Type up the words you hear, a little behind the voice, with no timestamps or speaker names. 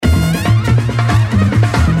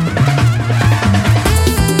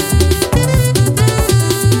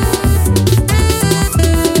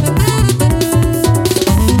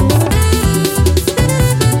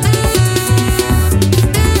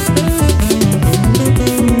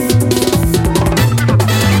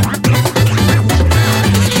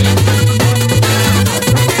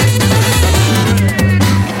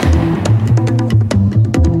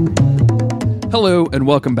and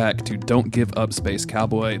welcome back to Don't Give Up Space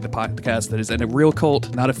Cowboy, the podcast that is in a real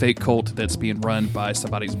cult, not a fake cult that's being run by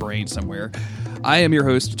somebody's brain somewhere. I am your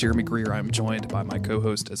host, Jeremy Greer. I'm joined by my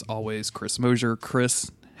co-host, as always, Chris Mosier. Chris,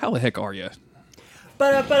 how the heck are you?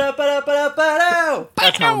 That's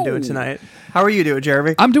how I'm doing tonight. How are you doing,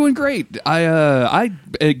 Jeremy? I'm doing great. I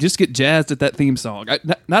just get jazzed at that theme song.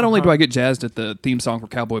 Not only do I get jazzed at the theme song for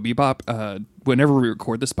Cowboy Bebop, whenever we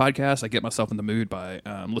record this podcast, I get myself in the mood by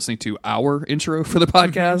listening to our intro for the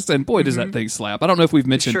podcast, and boy, does that thing slap. I don't know if we've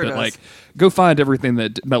mentioned, sure but does. like, go find everything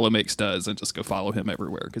that Mellow Makes does and just go follow him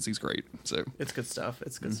everywhere because he's great. So It's good stuff.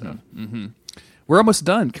 It's good stuff. we're almost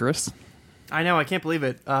done, Chris. I know. I can't believe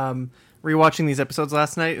it. Rewatching these episodes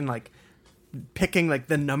last night and like picking like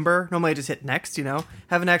the number. Normally I just hit next,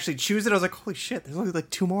 Haven't actually choose it. I was like, holy shit, there's only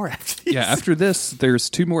like 2 more after these. Yeah, after this,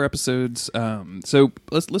 there's 2 more episodes. So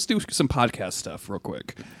let's do some podcast stuff real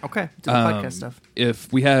quick. Okay, do the podcast stuff.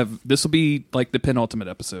 If we have, this will be like the penultimate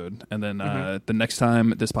episode, and then the next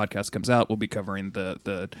time this podcast comes out, we'll be covering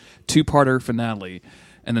the 2-parter finale,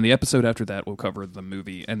 and then the episode after that will cover the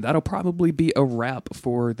movie, and that'll probably be a wrap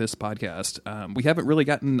for this podcast. We haven't really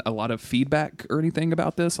gotten a lot of feedback or anything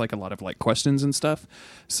about this, like a lot of like questions and stuff.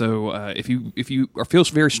 So if you feel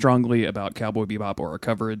very strongly about Cowboy Bebop or our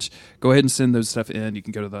coverage, go ahead and send those stuff in. You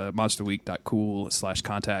can go to the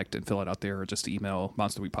monsterweek.cool/contact and fill it out there, or just email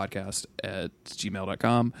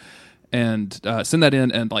monsterweekpodcast@gmail.com. And send that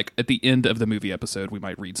in, and like at the end of the movie episode, we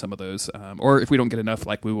might read some of those, or if we don't get enough,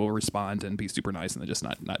 like we will respond and be super nice, and then just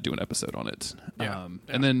not do an episode on it.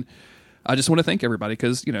 And then I just want to thank everybody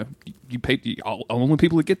because you pay. Only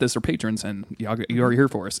people that get this are patrons, and you are here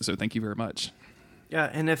for us. So thank you very much. Yeah,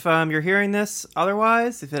 and if you're hearing this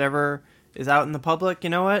otherwise, if it ever is out in the public, you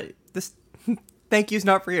know what? This thank you's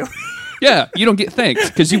not for you. Yeah, you don't get thanked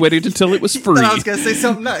because you waited until it was free. I was going to say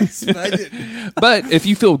something nice, but I didn't. But if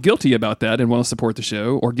you feel guilty about that and want to support the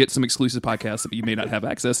show or get some exclusive podcasts that you may not have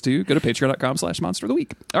access to, go to patreon.com/monster of the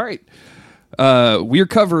week. All right. We're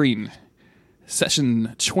covering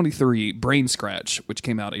Session 23, Brain Scratch, which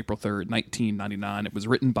came out April 3rd, 1999. It was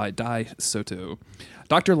written by Dai Soto.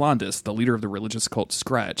 Dr. Landis, the leader of the religious cult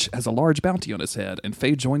Scratch, has a large bounty on his head, and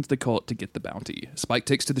Faye joins the cult to get the bounty. Spike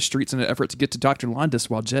takes to the streets in an effort to get to Dr. Landis,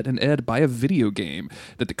 while Jet and Ed buy a video game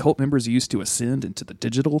that the cult members use to ascend into the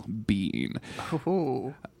digital being.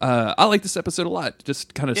 Ooh. I like this episode a lot.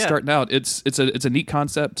 Just kind of starting out, it's a neat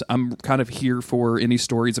concept. I'm kind of here for any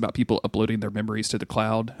stories about people uploading their memories to the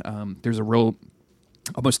cloud. There's a real,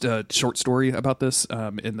 almost a short story about this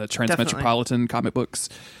in the Transmetropolitan comic books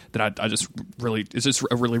that I just really, it's just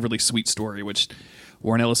a really, really sweet story, which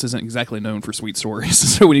Warren Ellis isn't exactly known for sweet stories.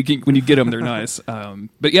 So when you get them, they're nice.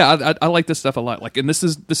 But yeah, I like this stuff a lot. Like, and this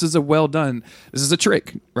is a well done. This is a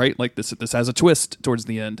trick, right? Like this has a twist towards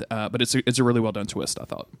the end, but it's a really well done twist, I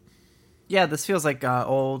thought. Yeah, this feels like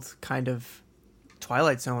old kind of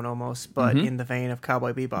Twilight Zone almost, but in the vein of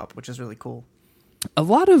Cowboy Bebop, which is really cool. A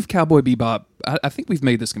lot of Cowboy Bebop, I think we've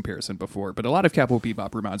made this comparison before, but a lot of Cowboy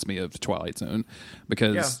Bebop reminds me of Twilight Zone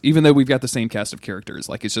because even though we've got the same cast of characters,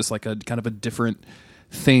 like it's just like a kind of a different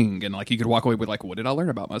thing, and like you could walk away with like, what did I learn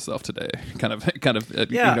about myself today? Kind of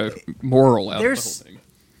moral out of the whole thing.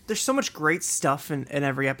 There's so much great stuff in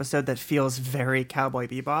every episode that feels very Cowboy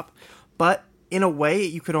Bebop, but in a way,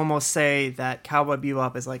 you could almost say that Cowboy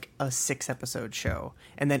Bebop is like a 6-episode show,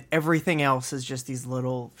 and then everything else is just these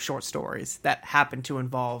little short stories that happen to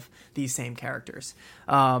involve these same characters.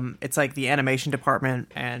 It's like the animation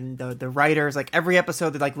department and the writers, like every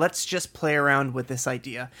episode, they're like, let's just play around with this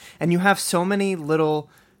idea. And you have so many little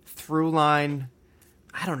through line,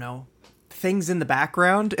 I don't know, things in the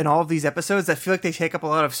background in all of these episodes that feel like they take up a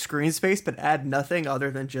lot of screen space but add nothing other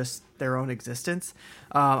than just their own existence.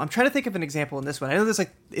 I'm trying to think of an example in this one. I know there's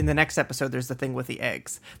like in the next episode there's the thing with the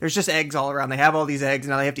eggs. There's just eggs all around. They have all these eggs,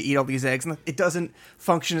 now they have to eat all these eggs, and it doesn't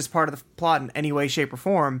function as part of the plot in any way, shape, or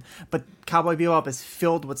form. But Cowboy Bebop is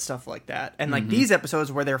filled with stuff like that. And like these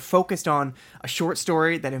episodes where they're focused on a short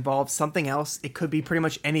story that involves something else, it could be pretty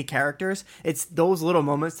much any characters. It's those little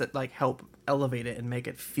moments that like help elevate it and make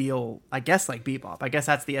it feel, I guess, like Bebop. I guess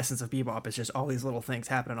that's the essence of Bebop, is just all these little things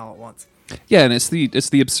happening all at once. Yeah, and it's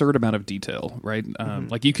the absurd amount of detail, right?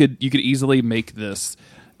 Like you could easily make this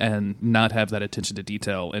and not have that attention to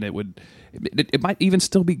detail, and it might even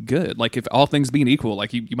still be good. Like if all things being equal,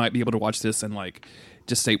 like you might be able to watch this and like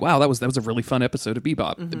just say, wow, that was a really fun episode of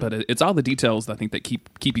Bebop. But it's all the details, I think, that keep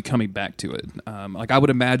you coming back to it. Like I would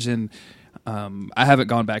imagine. I haven't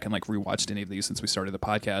gone back and like rewatched any of these since we started the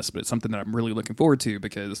podcast, but it's something that I'm really looking forward to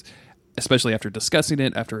because especially after discussing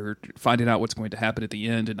it, after finding out what's going to happen at the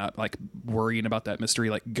end and not like worrying about that mystery,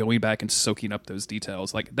 like going back and soaking up those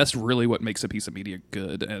details. Like that's really what makes a piece of media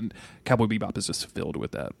good. And Cowboy Bebop is just filled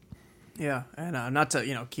with that. Yeah. And not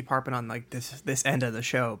to, keep harping on like this end of the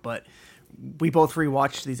show, but we both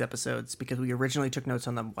rewatched these episodes because we originally took notes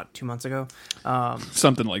on them 2 months ago,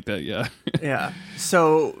 something like that. Yeah. Yeah.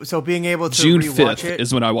 So being able to June rewatch 5th it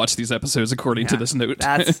is when I watched these episodes, according to this note.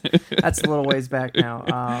 That's a little ways back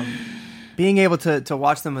now. Being able to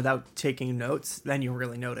watch them without taking notes, then you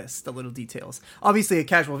really notice the little details. Obviously, a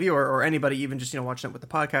casual viewer or anybody even just watching it with the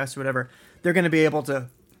podcast or whatever, they're going to be able to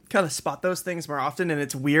kind of spot those things more often. And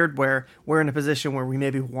it's weird where we're in a position where we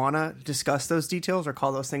maybe want to discuss those details or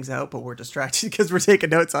call those things out, but we're distracted because we're taking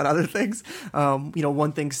notes on other things.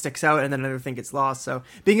 One thing sticks out and then another thing gets lost. So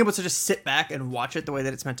being able to just sit back and watch it the way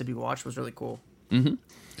that it's meant to be watched was really cool. Mm-hmm.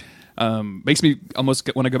 Makes me almost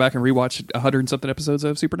want to go back and rewatch 100 and something episodes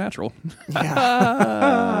of Supernatural.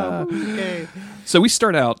 Yeah. Okay. So we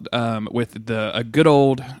start out with a good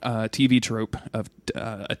old TV trope of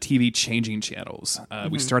a TV changing channels.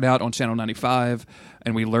 We start out on channel 95,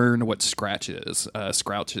 and we learn what Scratch is.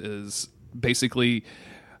 Scrouch is basically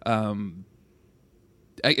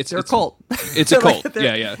it's a cult. It's a cult.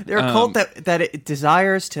 Yeah. They're a cult that it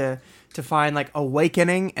desires to find like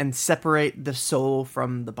awakening and separate the soul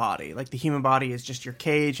from the body. Like the human body is just your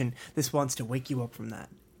cage, and this wants to wake you up from that.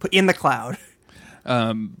 Put in the cloud.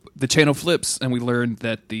 The channel flips, and we learn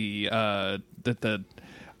that the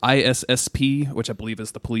ISSP, which I believe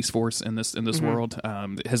is the police force in this world,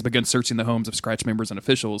 has begun searching the homes of Scratch members and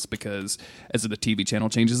officials because, as the TV channel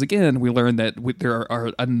changes again, we learn that there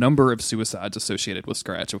are a number of suicides associated with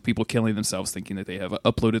Scratch, of people killing themselves thinking that they have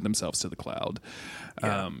uploaded themselves to the cloud.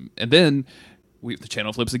 Yeah. And then the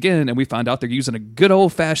channel flips again, and we find out they're using a good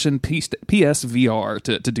old-fashioned PSVR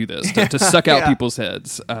to do this, to suck out people's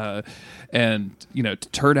heads, and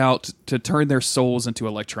to turn their souls into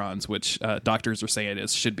electrons, which doctors are saying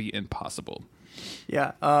should be impossible.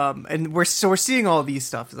 Yeah, and we're seeing all these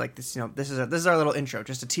stuff like this. This is our little intro,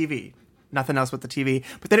 just a TV. Nothing else with the TV,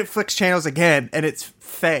 but then it flicks channels again, and it's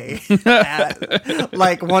Faye at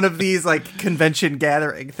like one of these like convention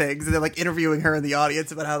gathering things, and they're like interviewing her in the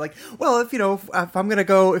audience about how like, well,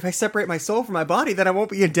 if I separate my soul from my body, then I won't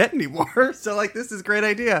be in debt anymore. So like, this is a great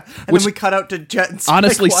idea. And then we cut out to Jet and Spike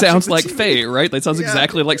honestly sounds like TV. Faye, right? That sounds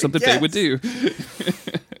exactly like something Faye would do.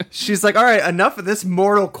 She's like, all right, enough of this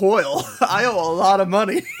mortal coil. I owe a lot of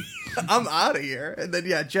money. I'm out of here. And then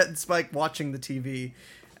Jet and Spike watching the TV,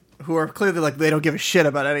 who are clearly like, they don't give a shit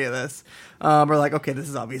about any of this, are like, okay, this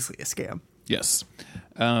is obviously a scam. Yes.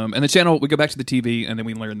 And the channel, we go back to the TV, and then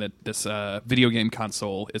we learn that this video game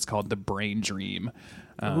console is called the Brain Dream.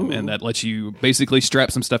 And that lets you basically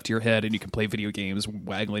strap some stuff to your head, and you can play video games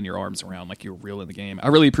waggling your arms around like you're real in the game. I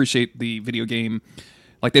really appreciate the video game.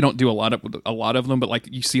 Like, they don't do a lot of them, but like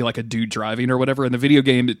you see like a dude driving or whatever, and the video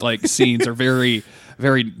game like scenes are very,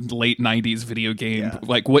 very late 90s video game. Yeah.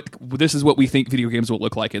 Like this is what we think video games will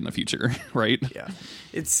look like in the future, right? Yeah.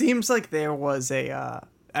 It seems like there was this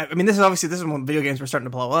is when video games were starting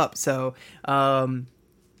to blow up. So,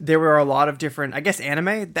 there were a lot of different, I guess,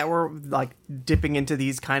 anime that were like dipping into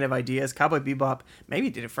these kind of ideas. Cowboy Bebop maybe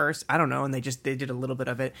did it first. I don't know. And they did a little bit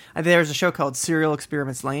of it. And there's a show called Serial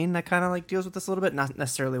Experiments Lane that kind of like deals with this a little bit, not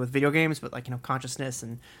necessarily with video games, but like, consciousness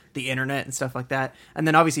and the internet and stuff like that. And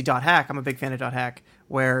then obviously Dot Hack. I'm a big fan of Dot Hack,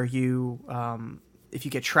 where you, if you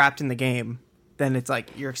get trapped in the game, then it's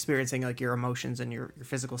like you're experiencing like your emotions and your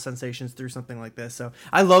physical sensations through something like this. So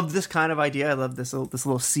I love this kind of idea. I love this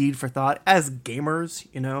little seed for thought as gamers.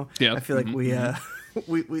 Yeah. I feel like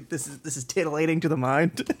we this is titillating to the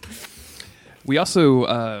mind. We also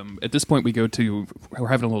at this point we're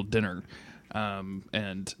having a little dinner,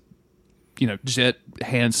 and Jet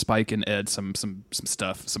hands Spike and Ed some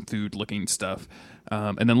stuff, some food looking stuff.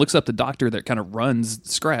 And then looks up the doctor that kind of runs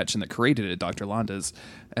Scratch and that created it, Dr. Landes,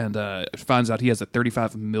 and finds out he has a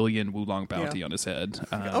 35 million Wulong bounty on his head.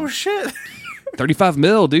 Oh shit! 35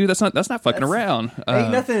 mil, dude. That's not fucking around.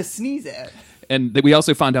 Ain't nothing to sneeze at. And we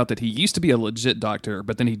also find out that he used to be a legit doctor,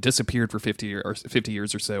 but then he disappeared for 50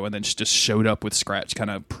 years or so, and then just showed up with Scratch kind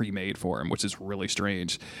of pre-made for him, which is really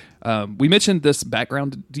strange. We mentioned this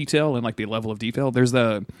background detail and like the level of detail. There's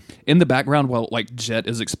in the background while like Jet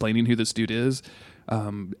is explaining who this dude is.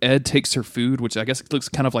 Ed takes her food, which I guess looks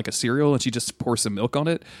kind of like a cereal, and she just pours some milk on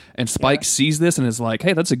it. And Spike sees this and is like,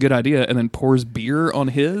 hey, that's a good idea. And then pours beer on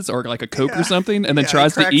his, or like a Coke or something, and then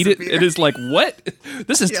tries to eat it. It is like, what?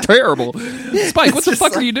 This is terrible. Spike, what the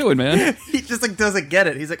fuck are you doing, man? He just like doesn't get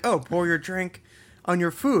it. He's like, oh, pour your drink on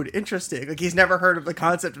your food. Interesting. Like, he's never heard of the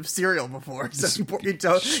concept of cereal before. So he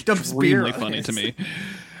dumps beer on funny his. To me.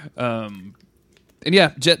 And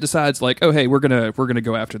yeah, Jet decides like, oh hey, we're gonna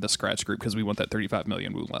go after the Scratch Group because we want that 35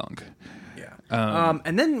 million Wulong. Yeah.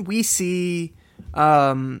 And then we see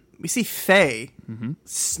Faye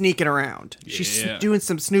sneaking around. She's doing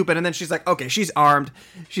some snooping, and then she's like, okay, she's armed.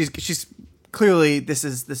 She's clearly this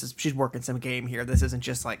is she's working some game here. This isn't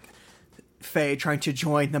just like Faye trying to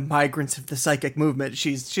join the migrants of the psychic movement.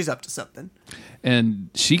 She's up to something. And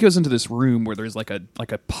she goes into this room where there's like a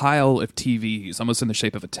pile of TVs, almost in the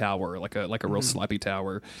shape of a tower, like a real sloppy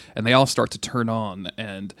tower, and they all start to turn on,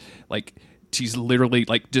 and like she's literally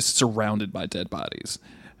like just surrounded by dead bodies.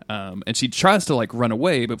 And she tries to like run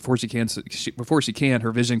away, but before she can,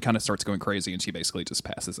 her vision kind of starts going crazy, and she basically just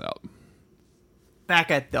passes out.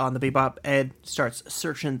 Back on the Bebop, Ed starts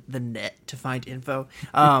searching the net to find info.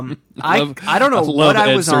 I don't know what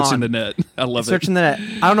I was on. Searching the net. I love searching the net.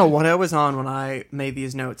 I don't know what I was on when I made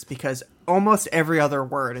these notes because almost every other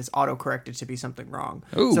word is auto-corrected to be something wrong.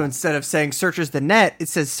 Ooh. So instead of saying searches the net, it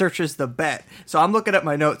says searches the bet. So I'm looking at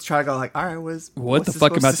my notes trying to go like, all right, what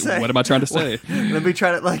am I trying to say? Let me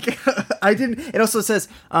try to like, I didn't. It also says,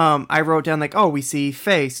 I wrote down like, oh, we see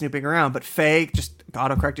Faye snooping around, but Faye just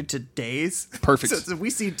auto-corrected to Days. Perfect. So we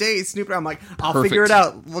see Days snooping around. I'm like, I'll figure it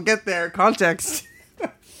out. We'll get there. Context.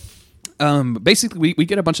 Basically, we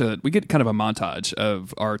get kind of a montage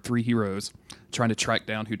of our three heroes trying to track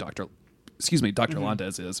down who Dr.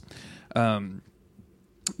 Londes is.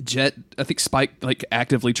 Jet, I think Spike like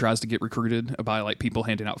actively tries to get recruited by like people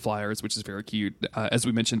handing out flyers, which is very cute. As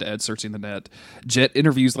we mentioned, Ed searching the net. Jet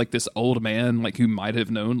interviews like this old man like who might have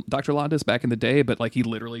known Dr. Londes back in the day, but like he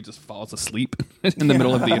literally just falls asleep in the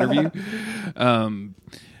middle of the interview.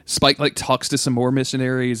 Spike like talks to some more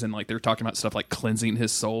missionaries, and like they're talking about stuff like cleansing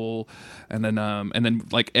his soul, and then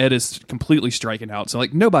like Ed is completely striking out, so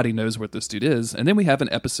like nobody knows what this dude is. And then we have an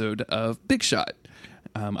episode of Big Shot,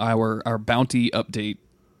 our bounty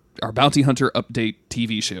hunter update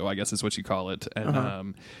TV show, I guess is what you call it.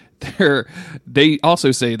 And they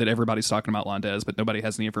also say that everybody's talking about Londes, but nobody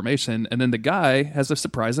has any information. And then the guy has a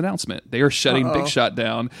surprise announcement. They are shutting Big Shot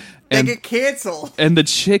down. And they get canceled. And the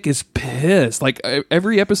chick is pissed. Like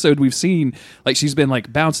every episode we've seen, like she's been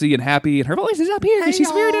like bouncy and happy, and her voice is up here, and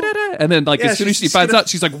she's weird. And then like as soon as she finds out,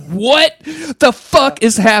 she's like, "What the fuck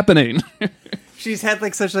is happening?" She's had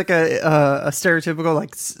like such like a stereotypical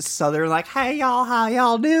like Southern like, "Hey y'all, how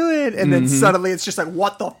y'all doing?" And then suddenly it's just like,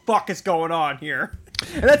 "What the fuck is going on here?"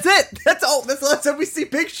 And that's it. That's all. That's how we see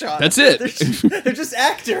Big Shot. That's it. They're just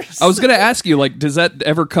actors. I was going to ask you, like, does that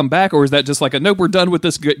ever come back, or is that just like a nope? We're done with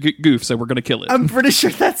this goof, so we're going to kill it. I'm pretty sure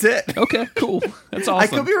that's it. Okay, cool. That's awesome. I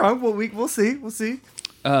could be wrong. Well, we'll see. We'll see.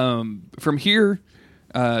 From here,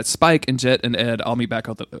 Spike and Jet and Ed all meet back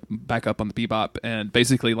up on the Bebop, and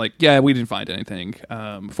basically like, yeah, we didn't find anything.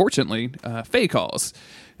 Fortunately, Faye calls,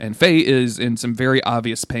 and Faye is in some very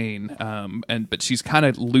obvious pain, but she's kind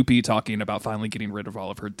of loopy, talking about finally getting rid of all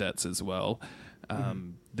of her debts as well.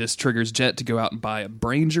 This triggers Jet to go out and buy a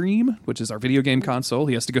Brain Dream, which is our video game console.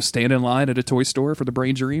 He has to go stand in line at a toy store for the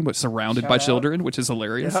Brain Dream, but surrounded by children, which is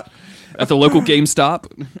hilarious. Yeah. At the local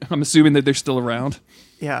GameStop, I'm assuming that they're still around.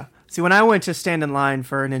 Yeah. See, when I went to stand in line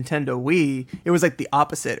for a Nintendo Wii, it was like the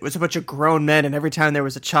opposite. It was a bunch of grown men, and every time there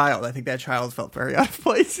was a child, I think that child felt very out of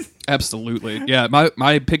place. Absolutely. Yeah,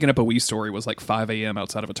 my picking up a Wii story was like 5 a.m.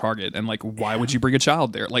 outside of a Target, and like, why would you bring a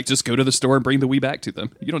child there? Like, just go to the store and bring the Wii back to them.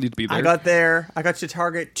 You don't need to be there. I got to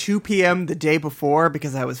Target 2 p.m. the day before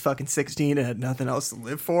because I was fucking 16 and had nothing else to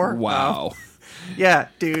live for. Wow. Yeah,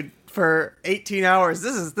 dude. For 18 hours,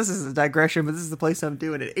 this is a digression, but this is the place I'm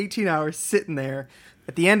doing it. 18 hours sitting there.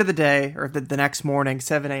 At the end of the day, or the next morning,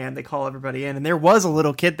 7 a.m., they call everybody in, and there was a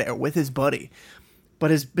little kid there with his buddy. But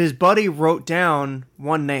his buddy wrote down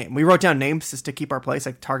one name. We wrote down names just to keep our place.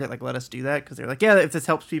 Like Target, like let us do that because they're like, yeah, if this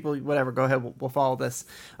helps people, whatever, go ahead, we'll follow this.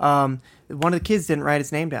 One of the kids didn't write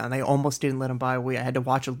his name down. They almost didn't let him buy a Wii. I had to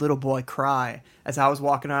watch a little boy cry as I was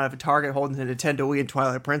walking out of a Target holding the Nintendo Wii and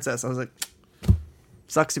Twilight Princess. I was like,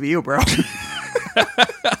 sucks to be you, bro.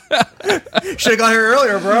 Should have got here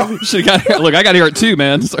earlier, bro. Should have got here. Look, I got here at 2,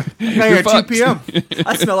 man. Sorry. I got here at 2 p.m.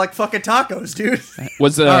 I smell like fucking tacos, dude.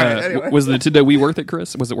 Was anyway. Was the Nintendo Wii worth it,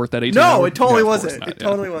 Chris? Was it worth that 18 hours? No, it totally wasn't. It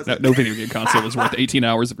totally wasn't. No video game console was worth 18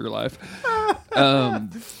 hours of your life.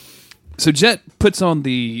 So Jet puts on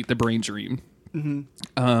the Brain Dream.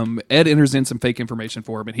 Mm-hmm. Ed enters in some fake information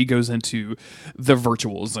for him, and he goes into the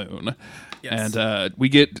virtual zone. Yes. And we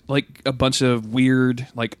get like a bunch of weird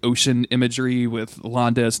like ocean imagery with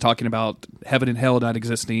Londes talking about heaven and hell not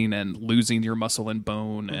existing and losing your muscle and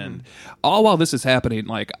bone. Mm-hmm. And all while this is happening,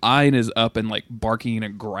 like Ein is up and like barking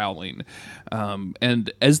and growling.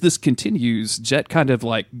 And as this continues, Jet kind of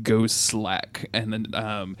like goes slack, and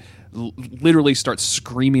then literally starts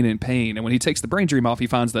screaming in pain. And when he takes the brain dream off, he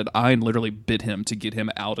finds that Ein literally bit him to get him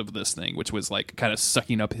out of this thing, which was like kind of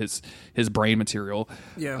sucking up his brain material.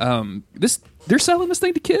 Yeah. They're selling this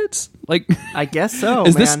thing to kids. Like, I guess so.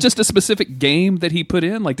 Is this just a specific game that he put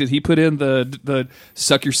in? Like, did he put in the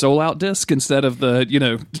suck your soul out disc instead of the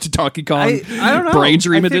Donkey Kong I don't know. brain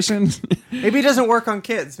dream edition? Maybe it doesn't work on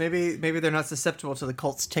kids. Maybe they're not susceptible to the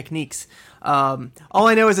cult's techniques. All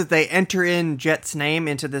I know is that they enter in Jet's name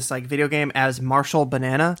into this like video game as Marshall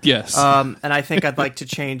Banana. Yes. And I think I'd like to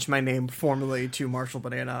change my name formally to Marshall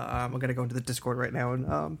Banana. I'm gonna go into the Discord right now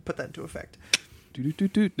and put that into effect.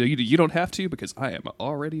 You don't have to, because I am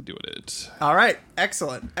already doing it. All right,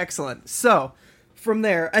 excellent. So from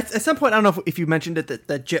there, at some point, I don't know if you mentioned it,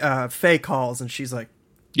 that Faye calls and she's like,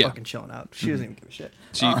 fucking chilling out. She doesn't even give a shit.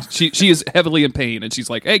 She is heavily in pain, and she's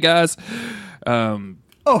like, "Hey guys."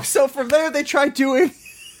 So from there they try doing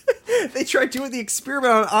the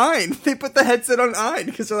experiment on Ein. They put the headset on Ein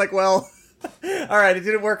because they're like, well, all right, it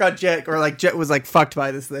didn't work on Jet, or like Jet was like fucked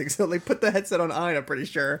by this thing, so they put the headset on Ein. I'm pretty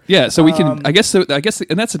sure. Yeah, so we can. I guess, and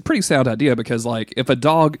that's a pretty sound idea, because like if a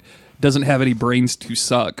dog doesn't have any brains to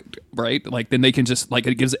suck, right? Like then they can just like,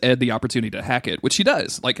 it gives Ed the opportunity to hack it, which she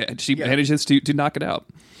does. Like she manages to knock it out.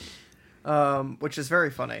 Which is very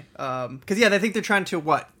funny. Because I think they're trying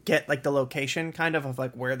to get like the location kind of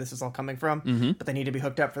like where this is all coming from, but they need to be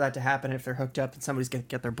hooked up for that to happen. If they're hooked up, then somebody's gonna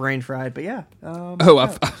get their brain fried. But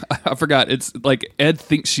I forgot. It's like Ed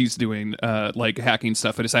thinks she's doing like hacking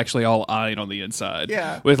stuff, but it's actually all Ein on the inside.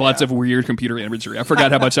 Yeah, with lots of weird computer imagery. I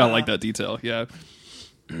forgot how much I like that detail. Yeah.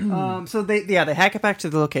 So they hack it back to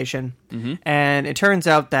the location, and it turns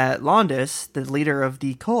out that Londis, the leader of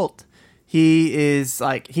the cult, he is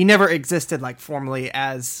like, he never existed like formally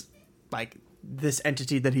as like this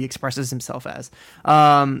entity that he expresses himself as.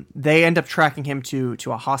 They end up tracking him to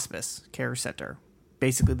a hospice care center.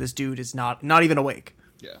 Basically, this dude is not even awake.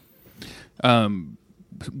 Yeah.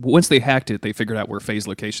 Once they hacked it, they figured out where Faye's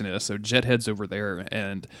location is. So Jet heads over there,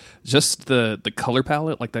 and just the color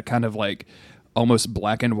palette, like that kind of like almost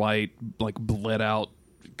black and white, like bled out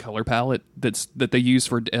color palette that they use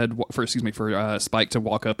for Spike to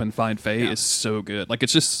walk up and find Faye is so good. Like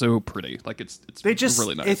it's just so pretty. Like it's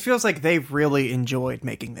really nice. It feels like they really enjoyed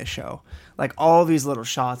making this show. Like all these little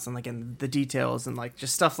shots and like in the details and like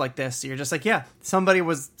just stuff like this. You're just like, yeah, somebody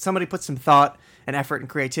put some thought and effort and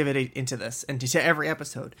creativity into this and to every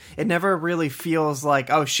episode. It never really feels like,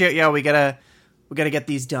 oh shit, yeah, we gotta get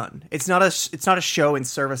these done. It's not a show in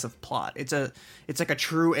service of plot. It's like a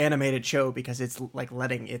true animated show because it's like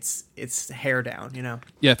letting its hair down, you know?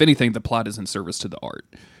 Yeah, if anything, the plot is in service to the art.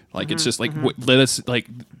 Like it's just like let us, like,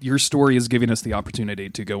 your story is giving us the opportunity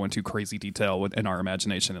to go into crazy detail in our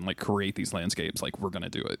imagination and like create these landscapes. Like we're gonna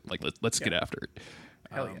do it. Like let's get after it.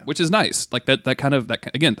 Hell yeah. Which is nice. Like that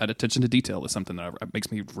attention to detail is something that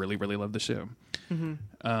makes me really, really love the show.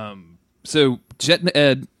 So Jet and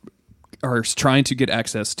Ed are trying to get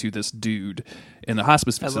access to this dude in the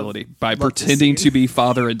hospice facility by pretending to be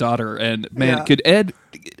father and daughter. And man, could Ed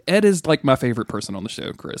is like my favorite person on the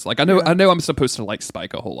show, Chris. Like I know I'm supposed to like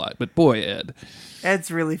Spike a whole lot, but boy,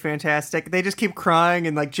 Ed's really fantastic. They just keep crying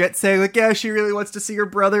and like Jet saying like, yeah, she really wants to see her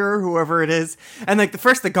brother or whoever it is. And like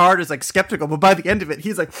the guard is like skeptical, but by the end of it,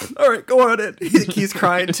 he's like, all right, go on in. He's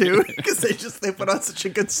crying too because they put on such a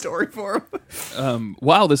good story for him.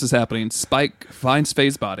 While this is happening, Spike finds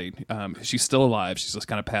Faye's body. She's still alive. She's just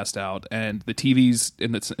kind of passed out, and the TVs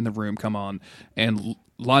in the room come on, and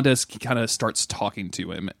Londes kind of starts talking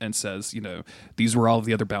to him and says, these were all of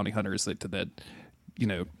the other bounty hunters that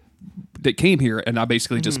came here, and I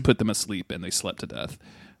basically just put them asleep and they slept to death.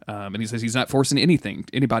 And he says he's not forcing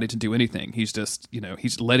anybody to do anything. He's just,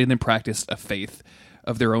 he's letting them practice a faith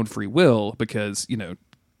of their own free will because,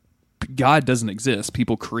 God doesn't exist.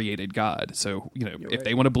 People created God. So, if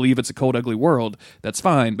they want to believe it's a cold, ugly world, that's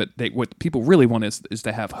fine. But what people really want is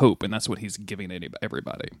to have hope. And that's what he's giving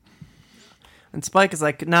everybody. And Spike is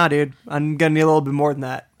like, nah, dude, I'm going to need a little bit more than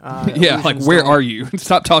that. Like, where are you?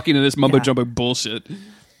 Stop talking to this mumbo-jumbo bullshit.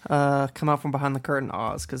 Come out from behind the curtain,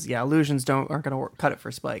 Oz, because illusions aren't going to cut it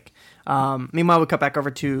for Spike. Meanwhile, we cut back over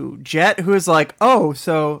to Jet, who is like, oh,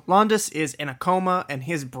 so Londis is in a coma and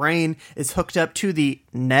his brain is hooked up to the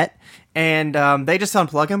net, and they just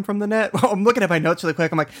unplug him from the net. I'm looking at my notes really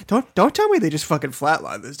quick. I'm like, don't tell me they just fucking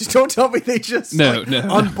flatline this. Just don't tell me they just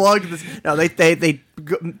unplug this. No,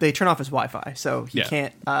 they turn off his Wi-Fi, so he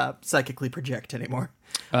can't psychically project anymore.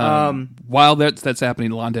 While that's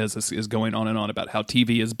happening, Londes is going on and on about how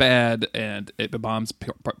TV is bad and it bombs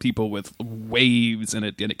people with waves and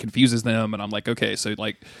it confuses them. And I'm like, okay, so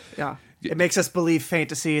like, yeah, it makes us believe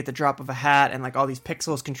fantasy at the drop of a hat, and like all these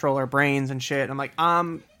pixels control our brains and shit. And I'm like,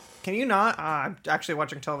 Can you not? I'm actually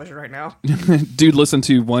watching television right now. Dude listened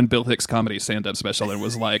to one Bill Hicks comedy stand-up special and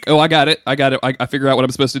was like, "Oh, I got it. I figure out what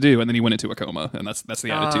I'm supposed to do," and then he went into a coma, and that's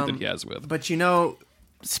the attitude that he has with. But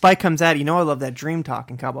Spike comes at I love that dream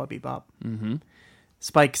talk in Cowboy Bebop. Mm-hmm.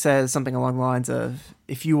 Spike says something along the lines of,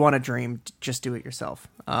 "If you want a dream, just do it yourself."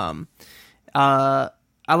 I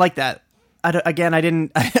like that. I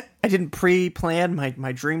didn't I didn't pre-plan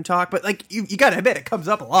my dream talk, but like you gotta admit it comes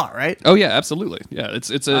up a lot, right? Oh yeah, absolutely. Yeah, it's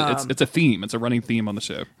a theme. It's a running theme on the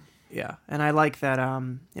show. Yeah, and I like that.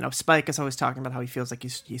 Spike is always talking about how he feels like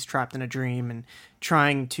he's trapped in a dream and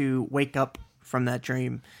trying to wake up from that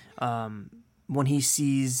dream. When he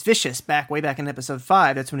sees Vicious way back in episode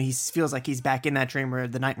 5, that's when he feels like he's back in that dream or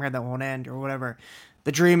the nightmare that won't end or whatever.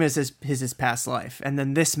 The dream is his past life, and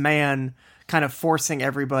then this man kind of forcing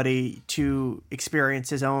everybody to experience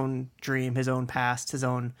his own dream, his own past, his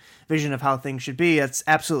own vision of how things should be. That's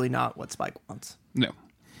absolutely not what Spike wants. No.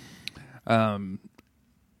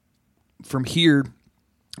 From here,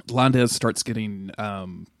 Londes starts getting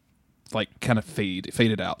kind of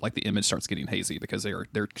faded out. Like the image starts getting hazy because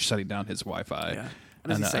they're shutting down his Wi-Fi. Yeah.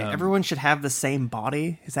 What does he say? Everyone should have the same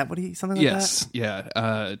body? Is that what something like that? Yes,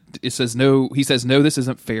 yeah. It says no. He says no. This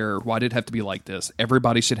isn't fair. Why did it have to be like this?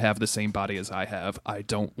 Everybody should have the same body as I have. I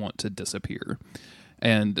don't want to disappear.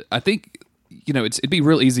 And I think it'd be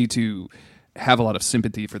real easy to have a lot of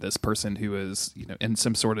sympathy for this person who is in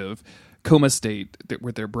some sort of coma state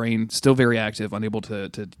with their brain still very active, unable to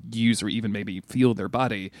use or even maybe feel their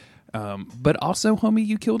body. But also, homie,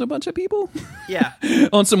 you killed a bunch of people. Yeah.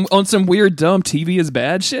 on some weird dumb TV is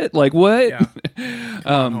bad shit. Like what? Yeah.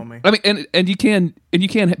 Homie. I mean, and you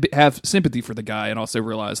can have sympathy for the guy and also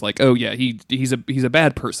realize like, oh yeah, he's a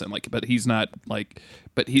bad person. Like, but he's not like,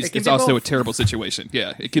 but it's also both. A terrible situation.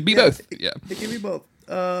 Yeah, it could be both. Yeah, it can be both.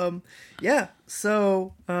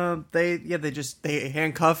 So they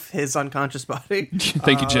handcuff his unconscious body.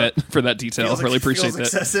 Thank you, Jet, for that detail. Really appreciate that.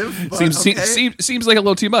 Excessive. But seems like a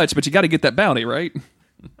little too much, but you got to get that bounty, right?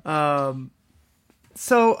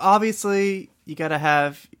 So obviously you got to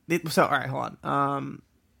have. So all right, hold on.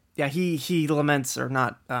 Yeah, he laments or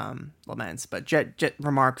not laments, but Jet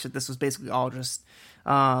remarks that this was basically all just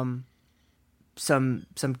some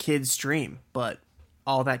kid's dream, but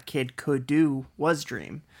all that kid could do was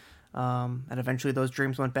dream. And eventually those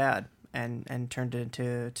dreams went bad and turned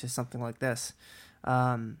into something like this.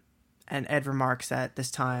 And Ed remarks that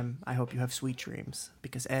this time, I hope you have sweet dreams,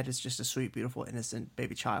 because Ed is just a sweet, beautiful, innocent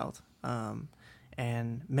baby child.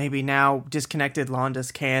 And maybe now disconnected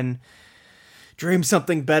Londes can dream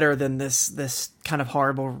something better than this kind of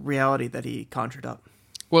horrible reality that he conjured up.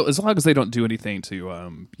 Well, as long as they don't do anything to,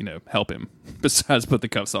 help him besides put the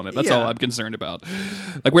cuffs on it. That's all I'm concerned about.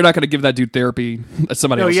 Like, we're not going to give that dude therapy. That's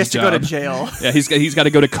somebody else's job. He has to go to jail. Yeah, he's got to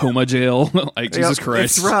go to coma jail. Like, Jesus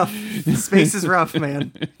Christ. It's rough. Space is rough,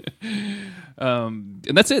 man.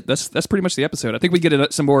 And that's it. That's pretty much the episode. I think we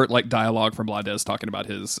get some more like dialogue from Londes talking about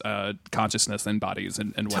his consciousness and bodies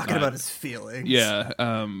and whatnot. Talking about his feelings. Yeah.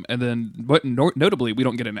 And then, notably, we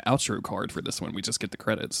don't get an outro card for this one. We just get the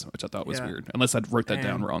credits, which I thought was weird. Unless I wrote that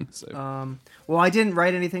down wrong. So. Well, I didn't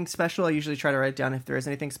write anything special. I usually try to write down if there is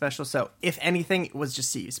anything special. So, if anything, it was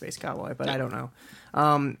just See You, Space Cowboy, but I don't know.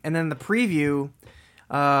 And then the preview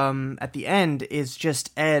at the end is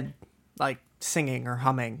just Ed, like, singing or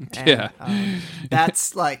humming. And,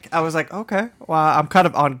 that's like, I was like, okay, well, I'm kind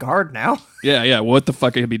of on guard now. Yeah. What the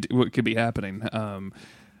fuck could be happening?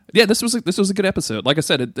 This was a good episode. Like I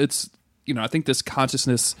said, it's I think this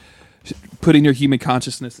consciousness, putting your human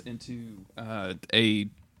consciousness into a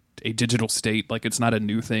digital state, like it's not a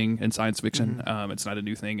new thing in science fiction. Mm-hmm. It's not a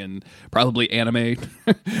new thing in probably anime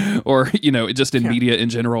or just in media in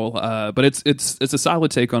general. But it's a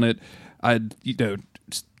solid take on it.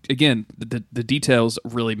 Again, the details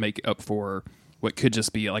really make up for what could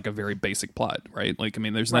just be like a very basic plot, right? Like, I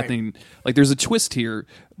mean, there's nothing like there's a twist here,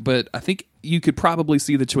 but I think you could probably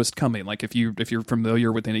see the twist coming. Like if you're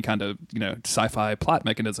familiar with any kind of sci-fi plot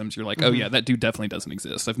mechanisms, you're like, oh yeah, that dude definitely doesn't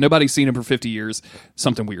exist. If nobody's seen him for 50 years,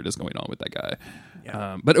 something weird is going on with that guy.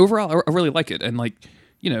 Yeah. But overall, I really like it, and like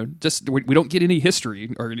just we don't get any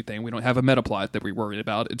history or anything. We don't have a meta plot that we're worried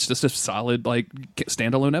about. It's just a solid like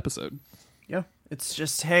standalone episode. Yeah. It's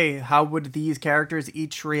just, hey, how would these characters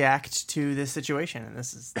each react to this situation? And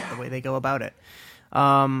this is the way they go about it.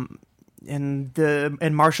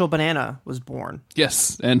 and Marshall Banana was born.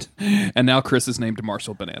 Yes, and now Chris is named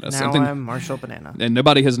Marshall Banana. Now I'm Marshall Banana. And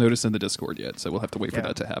nobody has noticed in the Discord yet, so we'll have to wait for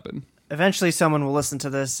that to happen. Eventually someone will listen to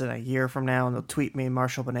this in a year from now and they'll tweet me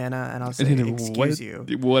Marshall Banana and I'll say, excuse you.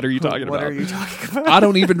 What are you talking about? What are you talking about? I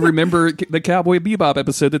don't even remember the Cowboy Bebop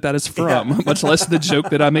episode that is from, much less the joke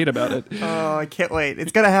that I made about it. Oh, I can't wait.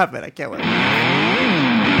 It's going to happen. I can't wait.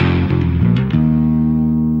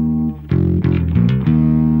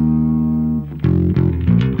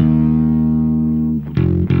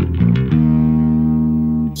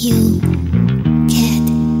 You get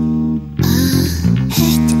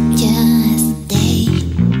ahead just day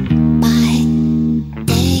by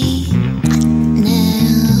day. Now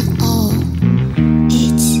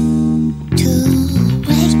it's too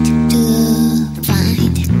late to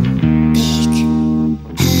find big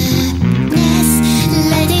happiness.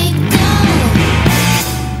 Let it go.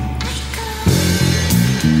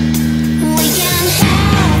 We can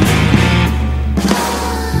help.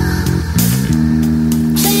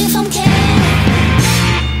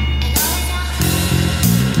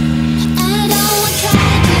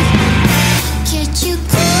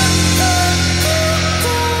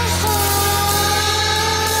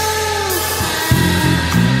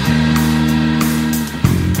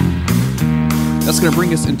 That's going to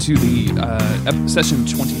bring us into the session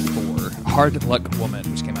 24, Hard Luck Woman,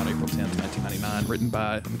 which came out April 10th, 1999, written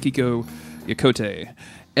by Mikiko Yakote.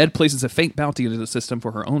 Ed places a faint bounty into the system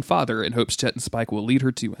for her own father and hopes Jet and Spike will lead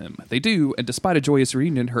her to him. They do, and despite a joyous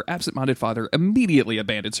reunion, her absent-minded father immediately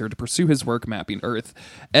abandons her to pursue his work mapping Earth.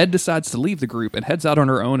 Ed decides to leave the group and heads out on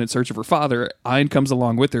her own in search of her father. Ein comes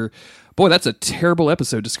along with her. Boy, that's a terrible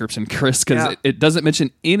episode description, Chris, because it doesn't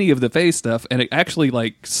mention any of the Faye stuff, and it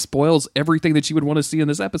actually spoils everything that you would want to see in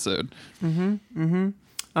this episode. I mean,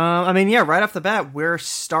 right off the bat, we're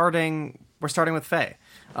starting with Faye.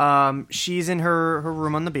 She's in her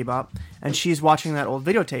room on the Bebop, and she's watching that old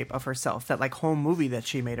videotape of herself, that home movie that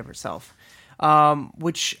she made of herself.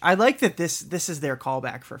 Which I like that this is their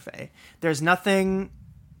callback for Faye. There's nothing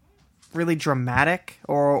really dramatic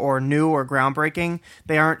or new or groundbreaking.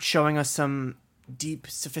 They aren't showing us some deep,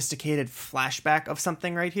 sophisticated flashback of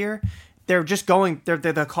something right here. They're just the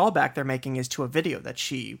callback they're making is to a video that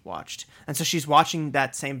she watched. And so she's watching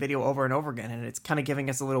that same video over and over again, and it's kind of giving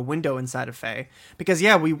us a little window inside of Faye. Because,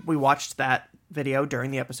 we watched that video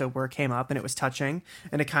during the episode where it came up, and it was touching,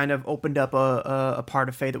 and it kind of opened up a part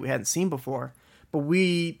of Faye that we hadn't seen before. But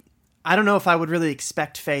I don't know if I would really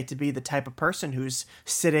expect Faye to be the type of person who's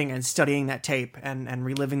sitting and studying that tape and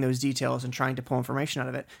reliving those details and trying to pull information out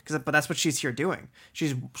of it. But that's what she's here doing.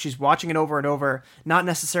 She's watching it over and over, not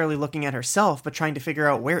necessarily looking at herself, but trying to figure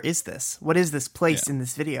out, where is this? What is this place in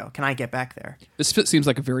this video? Can I get back there? This seems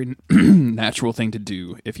like a very natural thing to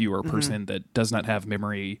do if you are a person that does not have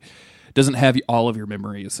memory, doesn't have all of your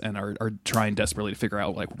memories, and are trying desperately to figure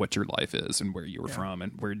out what your life is and where you were from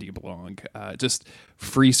and where do you belong. Just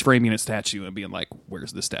freeze framing a statue and being like,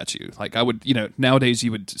 where's the statue? I would, nowadays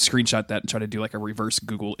you would screenshot that and try to do a reverse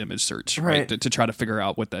Google image search, right? To try to figure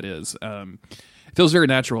out what that is. It feels very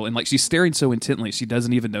natural, and she's staring so intently she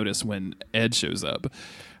doesn't even notice when Ed shows up.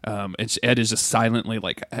 And Ed is just silently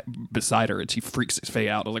beside her, and she freaks Faye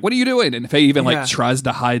out. I was like, "What are you doing?" And Faye even tries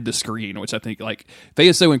to hide the screen, which I think Faye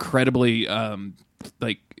is so incredibly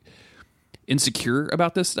insecure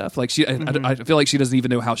about this stuff. I feel like she doesn't even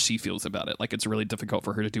know how she feels about it. It's really difficult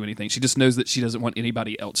for her to do anything. She just knows that she doesn't want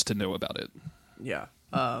anybody else to know about it. Yeah.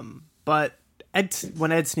 But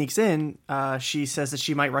when Ed sneaks in, she says that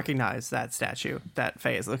she might recognize that statue that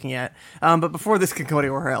Faye is looking at. But before this can go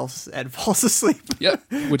anywhere else, Ed falls asleep. Yep,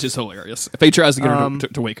 which is hilarious. Faye tries to get her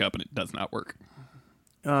to wake up, and it does not work.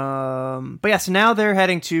 So now they're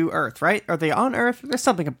heading to Earth, right? Are they on Earth? There's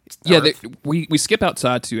something. We skip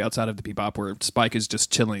outside of the Bebop where Spike is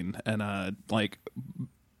just chilling, and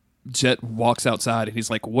Jet walks outside, and he's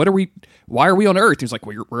like, why are we on Earth? He's like,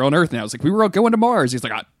 we're on Earth now. It's like, we were going to Mars. He's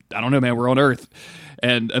like, I don't know, man, we're on Earth.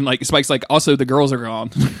 And Spike's like, also the girls are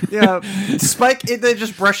gone. Yeah, Spike, they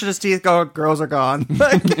just brushing his teeth, going, girls are gone.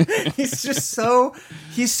 He's so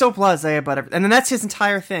blasé about everything. And then that's his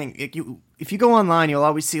entire thing. If you go online, you'll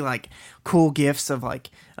always see cool gifs of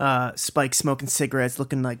Spike smoking cigarettes,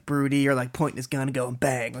 looking broody, or pointing his gun and going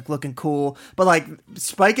bang, looking cool. But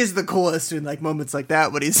Spike is the coolest in moments like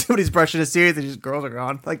that when he's brushing his teeth and just girls are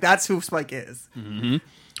gone. That's who Spike is. Mm-hmm.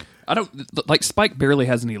 I don't Spike barely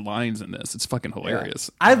has any lines in this. It's fucking hilarious.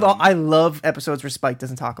 Yeah. I love episodes where Spike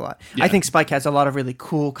doesn't talk a lot. Yeah. I think Spike has a lot of really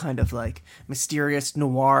cool kind of mysterious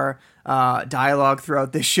noir dialogue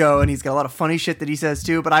throughout this show, and he's got a lot of funny shit that he says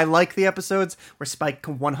too. But I like the episodes where Spike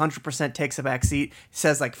 100% takes a back seat,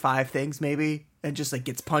 says 5 things maybe, and just like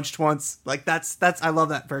gets punched once. Like that's I love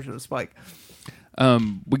that version of Spike.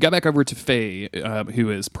 We got back over to Faye, who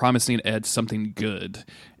is promising Ed something good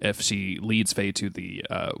if she leads Faye to the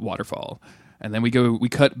waterfall. And then we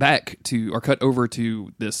cut over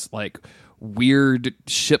to this like weird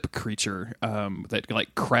ship creature that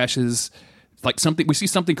like crashes, like something. We see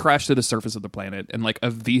something crash to the surface of the planet, and like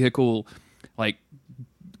a vehicle like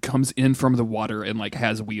comes in from the water and like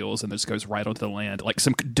has wheels and just goes right onto the land. Like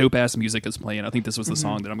some dope ass music is playing. I think this was the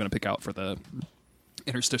song that I'm going to pick out for the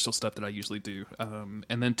interstitial stuff that I usually do.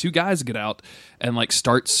 And then two guys get out and like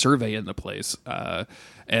start surveying the place,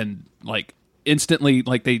 and like instantly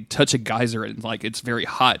like they touch a geyser and like it's very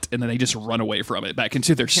hot, and then they just run away from it back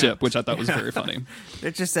into their ship, which I thought was very funny. They're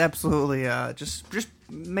just absolutely just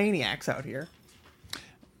maniacs out here.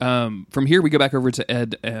 From here we go back over to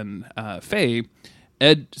Ed and Faye.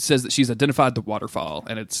 Ed says that she's identified the waterfall,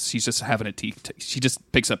 and she's just having a tea. She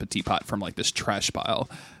just picks up a teapot from like this trash pile,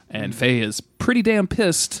 and Faye is pretty damn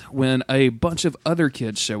pissed when a bunch of other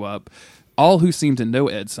kids show up, all who seem to know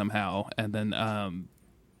Ed somehow, and then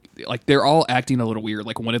like they're all acting a little weird.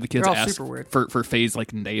 Like one of the kids asked for Faye's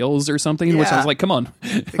like nails or something, which I was like, "Come on,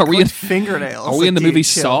 are we in fingernails? Are we in the movie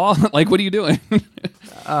Saw? Like, what are you doing?"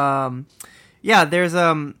 Yeah, there's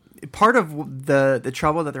part of the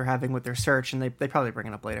trouble that they're having with their search, and they probably bring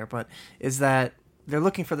it up later, but is that they're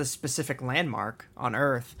looking for this specific landmark on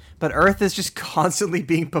Earth, but Earth is just constantly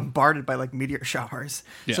being bombarded by like meteor showers.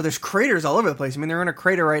 Yeah. So there's craters all over the place. I mean, they're in a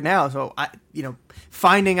crater right now. So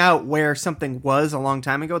finding out where something was a long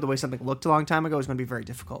time ago, the way something looked a long time ago, is going to be very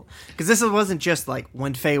difficult. Because this wasn't just like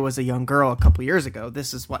when Faye was a young girl a couple years ago.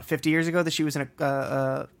 This is 50 years ago that she was in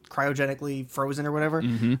a cryogenically frozen or whatever.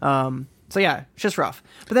 Mm-hmm. So yeah, it's just rough.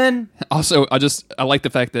 But then also, I like the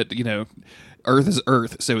fact that Earth is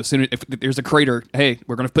Earth. So as soon if there's a crater, hey,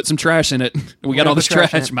 we're going to put some trash in it. We got all this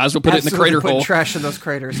trash. Might as well put it in the crater hole. Trash in those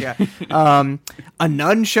craters. Yeah. A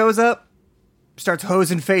nun shows up, starts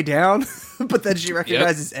hosing Faye down, but then she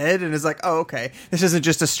recognizes Ed and is like, "Oh, okay, this isn't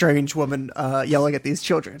just a strange woman yelling at these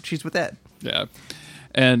children. She's with Ed." Yeah.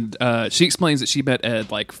 And she explains that she met Ed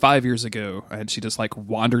like 5 years ago, and she just like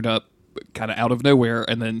wandered up kind of out of nowhere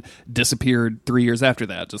and then disappeared 3 years after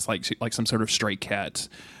that, just like some sort of stray cat.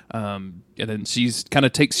 And then she's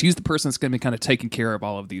the person that's going to be kind of taking care of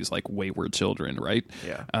all of these like wayward children, right?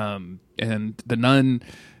 Yeah. And the nun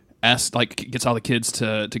gets all the kids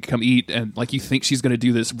to come eat, and like you think she's going to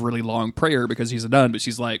do this really long prayer because she's a nun, but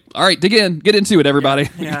she's like, "All right, dig in, get into it, everybody.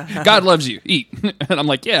 Yeah. God loves you, eat." And I'm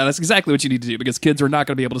like, yeah, that's exactly what you need to do, because kids are not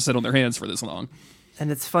going to be able to sit on their hands for this long.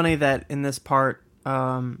 And it's funny that in this part,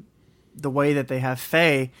 the way that they have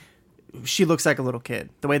Faye, she looks like a little kid.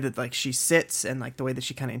 The way that like she sits and like the way that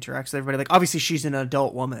she kind of interacts with everybody. Like obviously she's an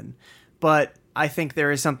adult woman, but I think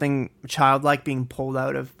there is something childlike being pulled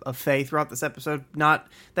out of Faye throughout this episode. Not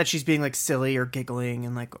that she's being like silly or giggling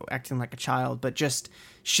and like acting like a child, but just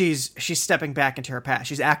she's stepping back into her past.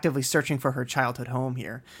 She's actively searching for her childhood home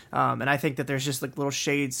here. And I think that there's just like little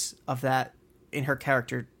shades of that in her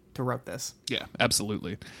character throughout this. Yeah,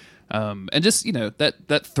 absolutely. And just,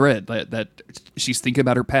 that thread that she's thinking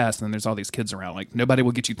about her past, and then there's all these kids around. Like, nobody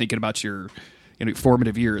will get you thinking about your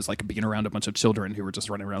formative years, like being around a bunch of children who were just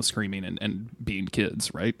running around screaming and being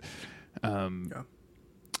kids, right? The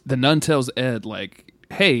nun tells Ed, like,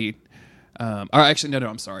 hey, or actually, no,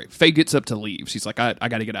 I'm sorry. Faye gets up to leave. She's like, I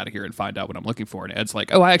got to get out of here and find out what I'm looking for. And Ed's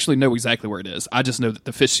like, oh, I actually know exactly where it is. I just know that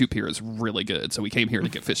the fish soup here is really good. So we came here to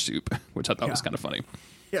get fish soup, which I thought was kind of funny.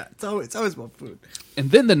 Yeah, it's always well food. And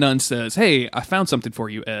then the nun says, hey, I found something for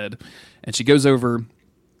you, Ed. And she goes over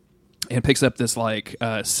and picks up this like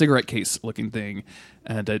cigarette case looking thing,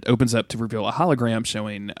 and it opens up to reveal a hologram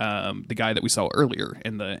showing the guy that we saw earlier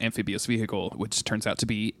in the amphibious vehicle, which turns out to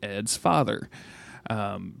be Ed's father.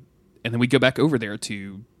 And then we go back over there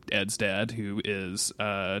to Ed's dad, who is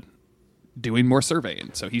doing more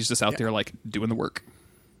surveying. So he's just out there like doing the work.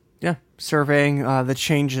 Yeah, surveying the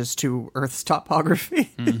changes to Earth's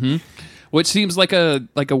topography. Mm-hmm. Which seems like a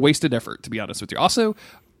wasted effort, to be honest with you. Also,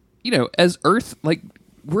 as Earth, like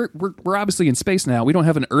we're obviously in space now. We don't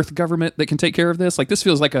have an Earth government that can take care of this. Like this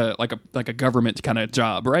feels like a government kind of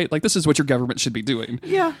job, right? Like this is what your government should be doing.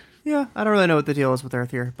 Yeah. I don't really know what the deal is with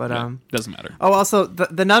Earth here, but doesn't matter. Oh, also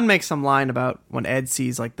the nun makes some line about when Ed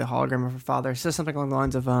sees like the hologram of her father. It says something along the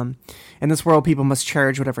lines of, "In this world, people must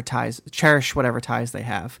cherish whatever ties they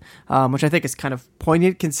have," which I think is kind of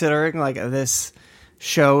poignant considering like this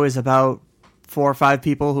show is about 4 or 5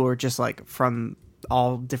 people who are just like from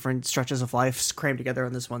all different stretches of life crammed together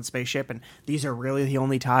on this one spaceship, and these are really the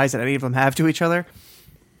only ties that any of them have to each other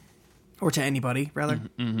or to anybody, rather.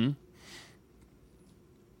 Mm-hmm.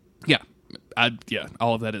 Yeah,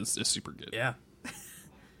 all of that is super good. Yeah.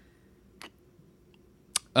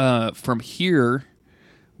 From here,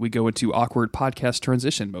 we go into awkward podcast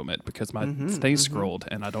transition moment because my thing scrolled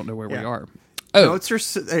and I don't know where we are. Oh,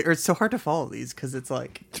 it's so hard to follow these because it's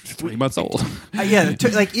like 3 months old. Like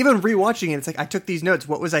even rewatching it, it's like I took these notes.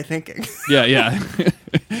 What was I thinking? Yeah.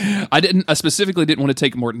 I specifically didn't want to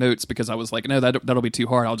take more notes because I was like, no, that'll be too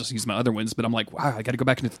hard. I'll just use my other ones. But I'm like, wow, I got to go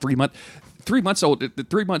back into 3 months old.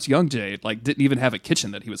 3 months young Jay like didn't even have a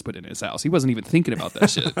kitchen that he was putting in his house. He wasn't even thinking about that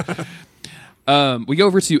shit. We go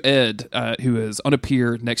over to Ed, who is on a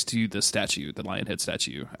pier next to the statue, the lion head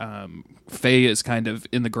statue. Faye is kind of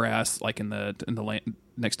in the grass, like in the land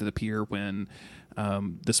next to the pier, when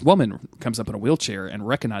this woman comes up in a wheelchair and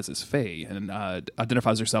recognizes Faye and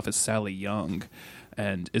identifies herself as Sally Young,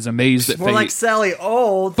 and is amazed that More Faye, like Sally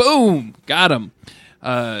Old. boom, got him.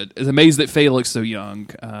 Is amazed that Faye looks so young,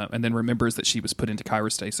 and then remembers that she was put into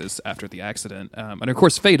cryostasis after the accident. And of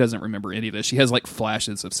course, Faye doesn't remember any of this. She has like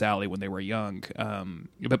flashes of Sally when they were young.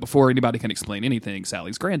 But before anybody can explain anything,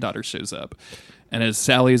 Sally's granddaughter shows up. And as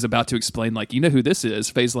Sally is about to explain, like, you know who this is,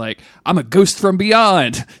 Faye's like, I'm a ghost from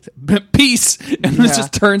beyond. Peace. And then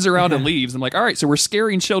just turns around and leaves. I'm like, all right, so we're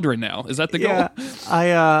scaring children now. Is that the goal?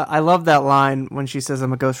 I love that line when she says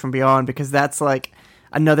I'm a ghost from beyond, because that's like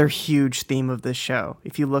another huge theme of this show.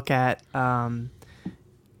 If you look at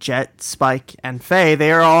Jet, Spike, and Faye,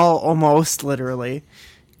 they are all almost literally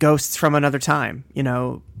ghosts from another time. You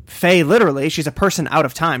know, Faye literally, she's a person out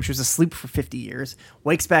of time. She was asleep for 50 years,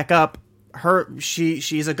 wakes back up.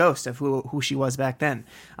 She's a ghost of who she was back then.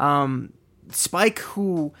 Spike,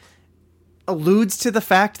 who alludes to the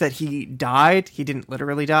fact that he died. He didn't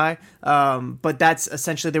literally die, but that's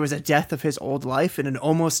essentially, there was a death of his old life and an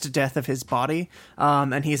almost death of his body,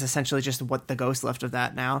 and he's essentially just what the ghost left of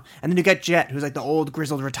that now. And then you get Jet, who's like the old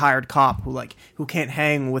grizzled retired cop who can't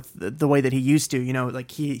hang with the way that he used to. You know,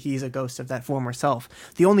 like he's a ghost of that former self.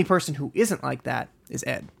 The only person who isn't like that is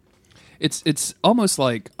Ed. It's almost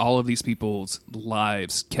like all of these people's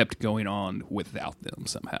lives kept going on without them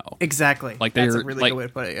somehow. Exactly. Like that's a really good way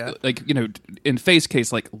to put it. Yeah. Like, you know, in Faye's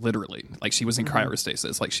case, like literally, like she was in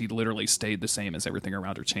cryostasis. Like she literally stayed the same as everything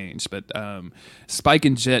around her changed. But Spike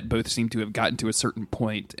and Jet both seem to have gotten to a certain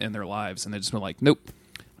point in their lives, and they just were like, nope.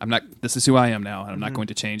 I'm not. This is who I am now, and I'm not going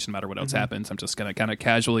to change no matter what else happens. I'm just going to kind of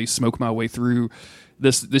casually smoke my way through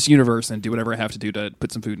this universe and do whatever I have to do to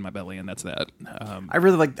put some food in my belly, and that's that. I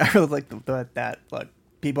really like that. Like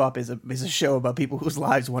Bebop is a show about people whose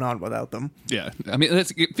lives went on without them. Yeah, I mean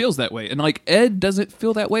it feels that way, and like Ed doesn't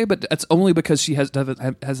feel that way, but that's only because she hasn't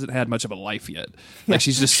had much of a life yet. Like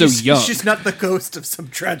she's just so young. She's not the ghost of some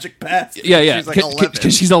tragic past. Yeah. She's like 11.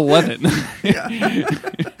 Because she's 11. Yeah.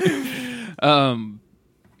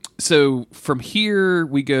 So from here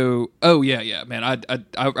we go. Oh yeah, man.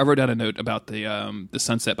 I wrote down a note about the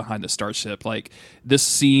sunset behind the starship. Like this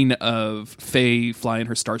scene of Faye flying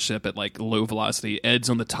her starship at like low velocity.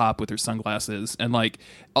 Ed's on the top with her sunglasses, and like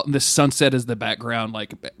the sunset is the background.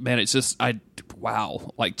 Like man, it's just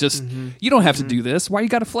wow. Like just you don't have to do this. Why you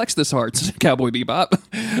got to flex this hard, Cowboy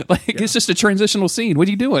Bebop? Like it's just a transitional scene. What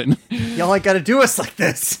are you doing? Y'all ain't got to do us like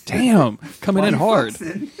this. Damn, coming in hard.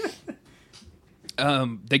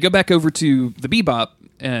 They go back over to the Bebop,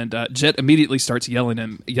 and Jet immediately starts yelling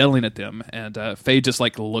at them, and Faye just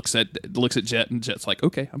like looks at Jet, and Jet's like,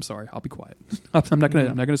 "Okay, I'm sorry, I'll be quiet. I'm not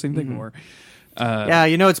gonna say anything more." Yeah,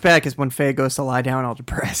 you know it's bad because when Faye goes to lie down all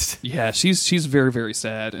depressed. Yeah, she's very, very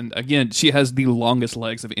sad, and again, she has the longest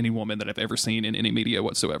legs of any woman that I've ever seen in any media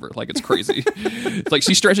whatsoever. Like it's crazy. It's like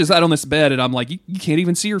she stretches out on this bed, and I'm like, you can't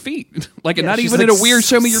even see her feet. Like not even like in a weird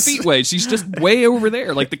show me your feet way. She's just way over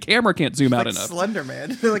there. Like the camera can't zoom out enough. Slender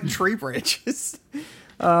Man. They're like tree branches.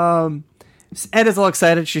 Ed is all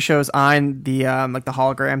excited. She shows Ein the like the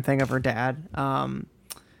hologram thing of her dad.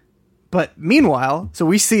 But meanwhile, so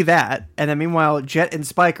we see that, and then meanwhile, Jet and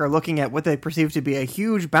Spike are looking at what they perceive to be a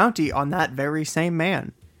huge bounty on that very same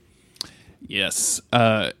man. Yes,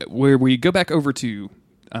 where we go back over to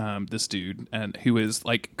this dude, and who is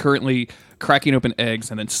like currently cracking open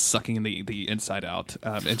eggs and then sucking the inside out,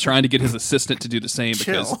 and trying to get his assistant to do the same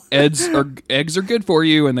because eggs are good for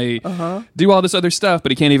you, and they do all this other stuff,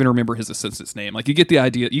 but he can't even remember his assistant's name. Like you get the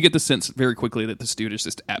idea, you get the sense very quickly that this dude is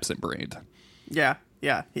just absent-brained. Yeah.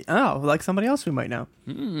 Yeah. Like somebody else we might know.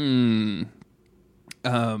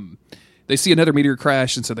 They see another meteor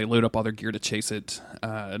crash, and so they load up all their gear to chase it.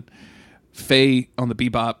 Faye on the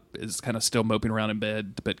Bebop is kind of still moping around in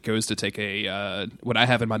bed, but goes to take a what I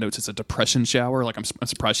have in my notes is a depression shower. Like I'm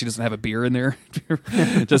surprised she doesn't have a beer in there,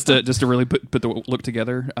 just to really put the look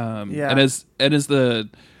together. And as the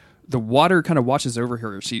the water kind of washes over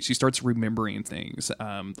her. She starts remembering things.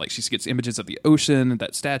 Like she gets images of the ocean,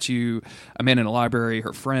 that statue, a man in a library,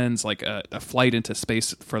 her friends, like a flight into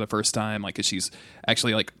space for the first time. Like she's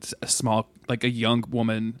actually like a small, like a young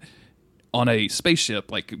woman on a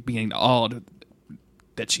spaceship, like being awed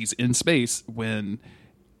that she's in space when,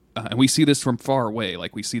 and we see this from far away.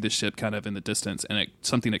 Like we see the ship kind of in the distance, and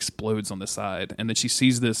something explodes on the side, and then she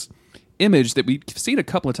sees this image that we've seen a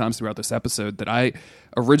couple of times throughout this episode that I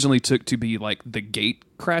originally took to be like the gate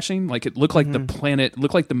crashing. Like it looked like the planet,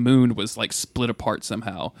 looked like the moon was like split apart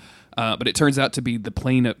somehow. But it turns out to be the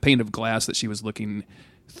pane of glass that she was looking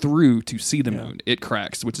through to see the moon. It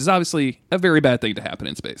cracks, which is obviously a very bad thing to happen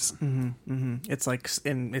in space. It's like,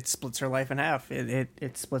 it splits her life in half.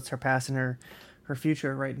 It splits her past and her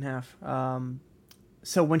future right in half.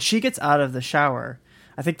 So when she gets out of the shower,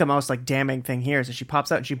 I think the most like damning thing here is that she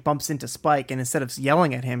pops out and she bumps into Spike, and instead of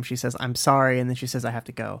yelling at him, she says, "I'm sorry," and then she says, "I have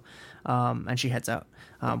to go," and she heads out.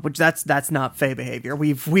 Which that's not Faye behavior.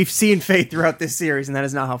 We've seen Faye throughout this series, and that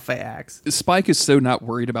is not how Faye acts. Spike is so not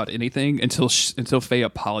worried about anything until Faye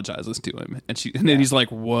apologizes to him, and then he's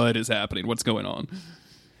like, "What is happening? What's going on?"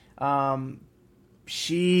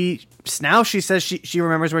 She says she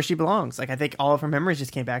remembers where she belongs. Like I think all of her memories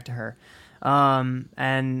just came back to her.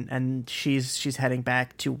 And she's heading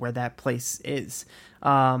back to where that place is.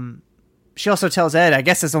 She also tells Ed, I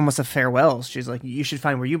guess it's almost a farewell. She's like, you should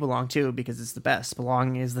find where you belong too, because it's the best.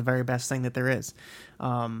 Belonging is the very best thing that there is.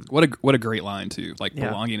 What a great line too. Like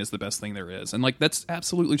belonging is the best thing there is. And like, that's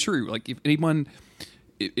absolutely true. Like if anyone,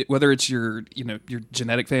 whether it's your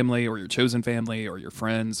genetic family or your chosen family or your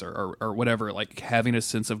friends or whatever, like having a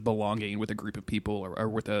sense of belonging with a group of people or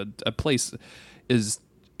with a place is,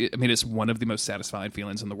 I mean, it's one of the most satisfying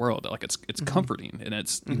feelings in the world. Like it's comforting, and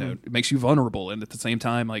it's it makes you vulnerable, and at the same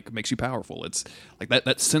time, like makes you powerful. It's like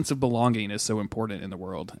that sense of belonging is so important in the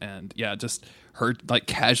world. And yeah, just her like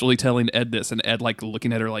casually telling Ed this, and Ed like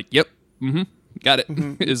looking at her like, "Yep, got it."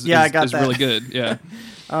 Is really good. Yeah.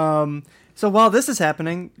 So while this is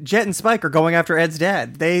happening, Jet and Spike are going after Ed's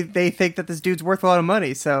dad. They think that this dude's worth a lot of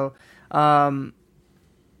money. So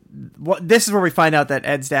this is where we find out that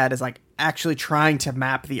Ed's dad is like actually trying to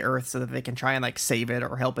map the Earth so that they can try and like save it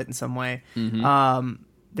or help it in some way.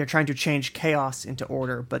 They're trying to change chaos into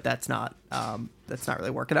order, but that's not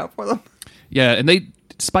really working out for them. Yeah, and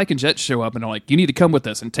Spike and Jet show up and are like, "You need to come with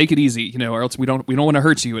us and take it easy, or else we don't want to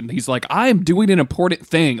hurt you." And he's like, "I'm doing an important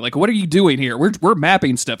thing. Like, what are you doing here? We're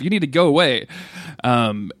mapping stuff. You need to go away."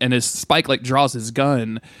 And as Spike like draws his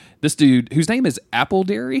gun, this dude, whose name is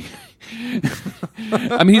Appleberry,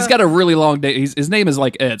 I mean, he's got a really long name. His name is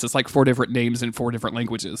like Ed's. It's like 4 different names in 4 different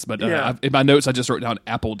languages. But in my notes, I just wrote down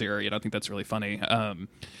Appleberry, and I think that's really funny.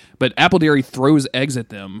 But Appleberry throws eggs at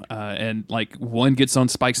them, and like one gets on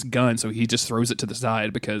Spike's gun, so he just throws it to the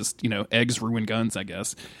side because eggs ruin guns, I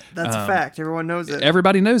guess. That's a fact. Everyone knows it.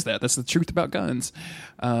 Everybody knows that. That's the truth about guns.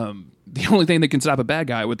 The only thing that can stop a bad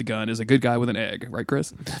guy with the gun is a good guy with an egg, right,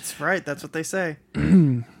 Chris? That's right. That's what they say.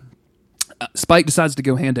 Spike decides to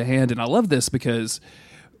go hand to hand, and I love this because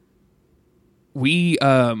we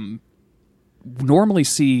normally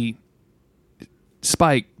see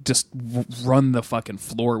Spike just run the fucking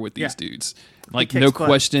floor with these dudes, like no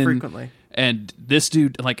question. Frequently. And this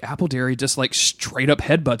dude, like Appleberry, just like straight up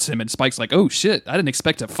headbutts him, and Spike's like, "Oh shit, I didn't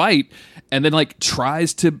expect to fight," and then like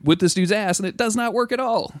tries to whip this dude's ass, and it does not work at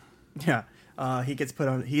all. Yeah, he gets put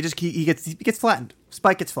on. He gets flattened.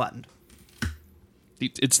 Spike gets flattened.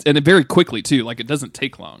 And very quickly too. Like it doesn't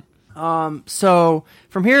take long. So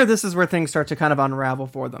from here, this is where things start to kind of unravel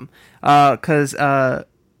for them, because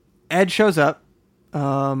Ed shows up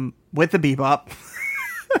with the Bebop,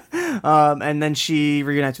 and then she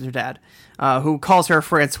reunites with her dad, who calls her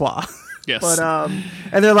Francois. Yes. But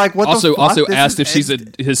and they're like, "What?" Also this asked if she's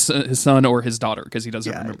his son or his daughter because he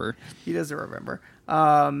doesn't remember. He doesn't remember.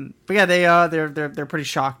 But yeah, they're pretty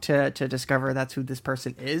shocked to discover that's who this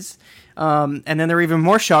person is. And then they're even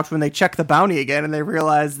more shocked when they check the bounty again and they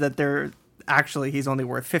realize that he's only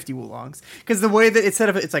worth 50 Woolongs, because the way that it's set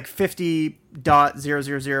up, it's like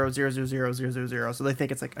 50.000000000, so they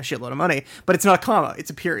think it's like a shitload of money, but it's not a comma, it's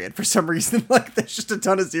a period for some reason. Like there's just a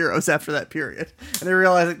ton of zeros after that period, and they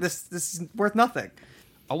realize like this is worth nothing.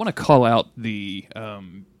 I want to call out the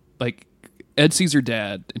like Ed sees her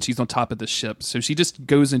dad and she's on top of the ship, so she just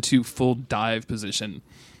goes into full dive position.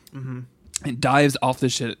 And dives off the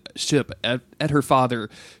ship at her father,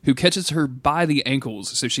 who catches her by the ankles.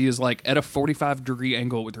 So she is like at a 45-degree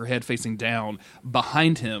angle with her head facing down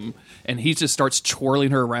behind him, and he just starts twirling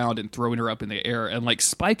her around and throwing her up in the air. And like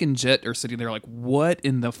Spike and Jet are sitting there like, what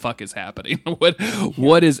in the fuck is happening?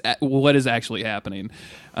 What is actually happening?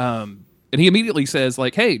 And he immediately says,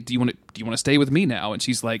 like, "Hey, do you want to stay with me now?" And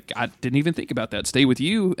she's like, "I didn't even think about that. Stay with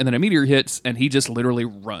you." And then a meteor hits, and he just literally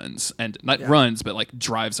runs, and not runs, but like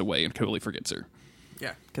drives away and totally forgets her.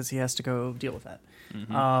 Yeah, because he has to go deal with that.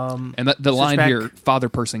 And the line here, "father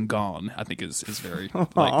person gone," I think is very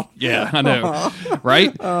like, yeah, I know,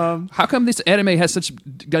 right? How come this anime has such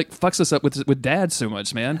fucks us up with dad so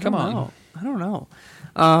much, man? Come on. I don't know.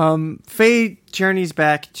 Faye journeys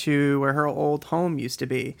back to where her old home used to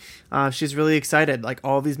be. She's really excited. Like,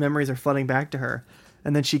 all these memories are flooding back to her.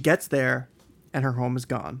 And then she gets there, and her home is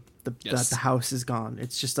gone. The house is gone.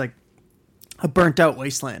 It's just like a burnt out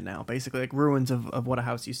wasteland now, basically, like ruins of what a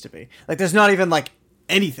house used to be. Like, there's not even like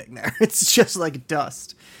anything there. It's just like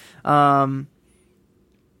dust. And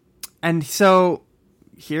so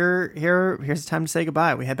here's the time to say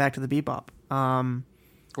goodbye. We head back to the Bebop.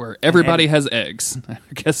 Where everybody has eggs. I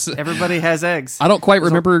guess everybody has eggs. I don't quite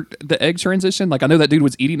remember the egg transition. Like, I know that dude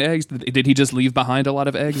was eating eggs. Did he just leave behind a lot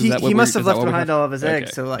of eggs? He must have left behind all of his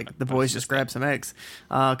eggs. So like the boys just grabbed some eggs,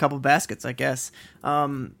 a couple of baskets, I guess.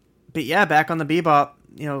 But yeah, back on the Bebop,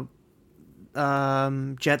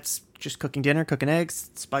 Jet's just cooking dinner, cooking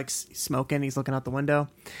eggs. Spike's smoking. He's looking out the window.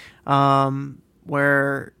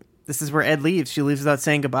 Where this is where Ed leaves. She leaves without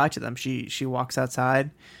saying goodbye to them. She walks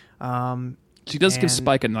outside. She does give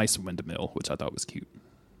Spike a nice windmill, which I thought was cute.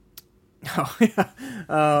 Oh,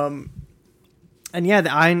 yeah. And yeah,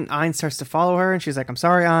 the Ein starts to follow her, and she's like, "I'm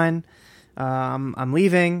sorry, Ein. I'm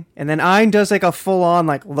leaving." And then Ein does like a full on,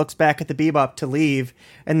 like, looks back at the Bebop to leave,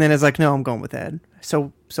 and then is like, "No, I'm going with Ed."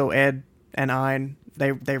 So Ed and Ein,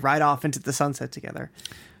 they ride off into the sunset together.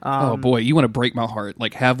 Oh boy, you want to break my heart.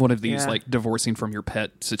 Like, have one of these like divorcing from your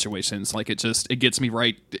pet situations. Like, it gets me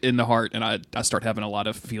right in the heart, and I start having a lot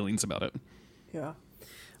of feelings about it. Yeah.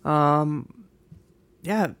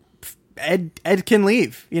 Yeah. Ed can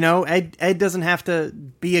leave, Ed doesn't have to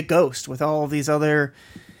be a ghost with all these other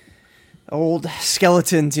old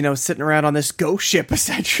skeletons, sitting around on this ghost ship,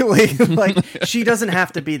 essentially. Like, she doesn't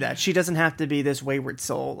have to be that. She doesn't have to be this wayward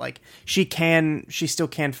soul. Like, she still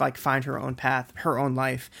can like find her own path, her own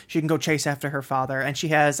life. She can go chase after her father, and she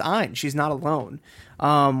has Ein. She's not alone.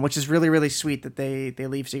 Which is really, really sweet that they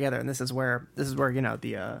leave together. And this is where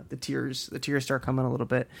the tears start coming a little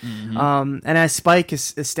bit. Mm-hmm. And as Spike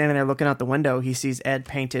is standing there looking out the window, he sees Ed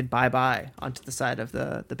painted "bye-bye" onto the side of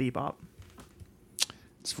the Bebop.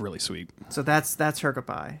 It's really sweet. So that's her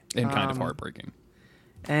goodbye. And kind of heartbreaking.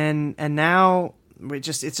 And now it's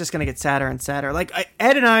just gonna get sadder and sadder. Like,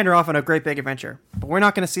 Ed and Ein are off on a great big adventure, but we're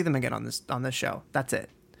not gonna see them again on this show. That's it.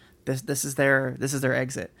 This is their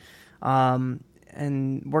exit.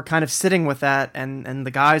 And we're kind of sitting with that, and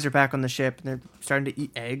the guys are back on the ship, and they're starting to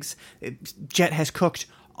eat eggs. Jet has cooked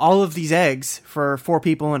all of these eggs for 4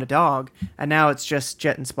 people and a dog, and now it's just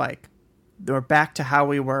Jet and Spike. We're back to how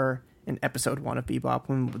we were in episode 1 of Bebop,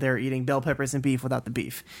 when they're eating bell peppers and beef without the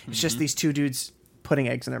beef. It's just these 2 dudes putting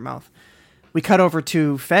eggs in their mouth. We cut over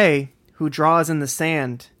to Faye, who draws in the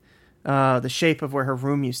sand the shape of where her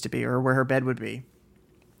room used to be, or where her bed would be.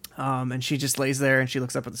 And she just lays there, and she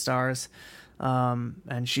looks up at the stars.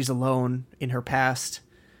 And she's alone in her past.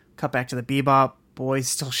 Cut back to the Bebop. Boys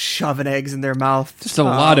still shoving eggs in their mouth. Just a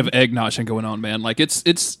lot of egg noshing going on, man. Like, it's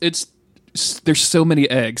there's so many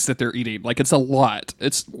eggs that they're eating. Like, it's a lot.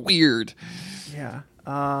 It's weird. Yeah.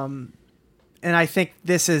 And I think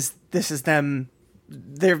this is them.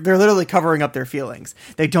 They're literally covering up their feelings.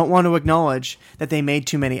 They don't want to acknowledge that they made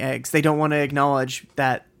too many eggs. They don't want to acknowledge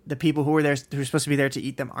that the people who are supposed to be there to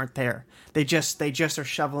eat them aren't there. They just are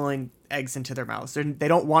shoveling eggs into their mouths. They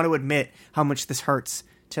don't want to admit how much this hurts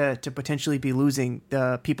to potentially be losing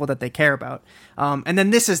the people that they care about. And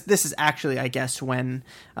then this is actually, I guess, when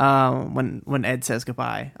Ed says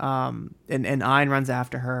goodbye. And Ein runs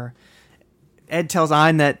after her. Ed tells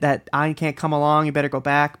Ein that Ein can't come along. You better go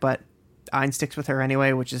back. But Ein sticks with her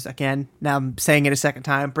anyway, which is, again, now I'm saying it a second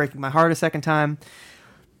time, breaking my heart a second time.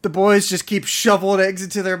 The boys just keep shoveling eggs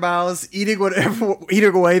into their mouths, eating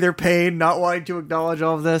away their pain, not wanting to acknowledge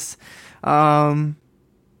all of this. And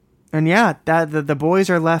yeah, the boys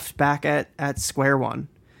are left back at square one.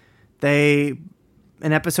 They,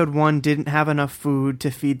 in episode 1, didn't have enough food to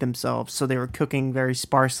feed themselves, so they were cooking very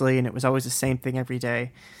sparsely, and it was always the same thing every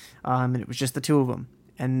day. And it was just the 2 of them.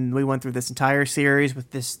 And we went through this entire series with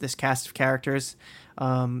this cast of characters.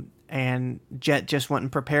 And Jet just went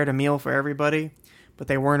and prepared a meal for everybody, but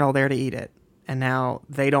they weren't all there to eat it. And now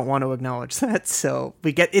they don't want to acknowledge that. So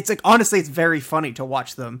it's like, honestly, it's very funny to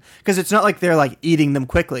watch them, because it's not like they're like eating them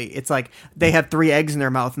quickly. It's like they have 3 eggs in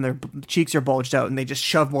their mouth and their cheeks are bulged out, and they just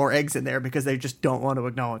shove more eggs in there because they just don't want to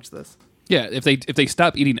acknowledge this. Yeah, if they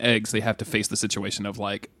stop eating eggs, they have to face the situation of,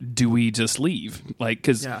 like, do we just leave? Like,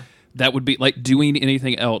 because that would be like doing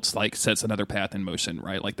anything else like sets another path in motion,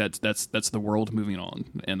 right? Like that's the world moving on,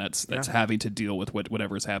 and that's having to deal with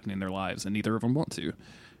whatever is happening in their lives, and neither of them want to.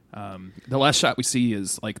 The last shot we see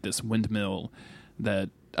is like this windmill that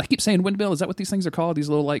I keep saying windmill. Is that what these things are called? These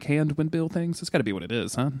little like hand windmill things? It's got to be what it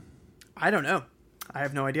is, huh? I don't know. I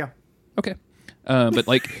have no idea. Okay. But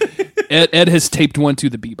like Ed has taped one to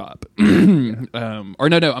the Bebop. Or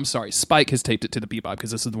no, I'm sorry. Spike has taped it to the Bebop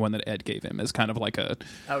because this is the one that Ed gave him as kind of like a.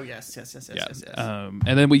 Oh yes. And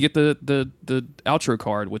then we get the outro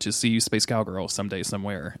card, which is "See you, Space Cowgirl, someday,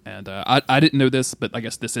 somewhere." And I didn't know this, but I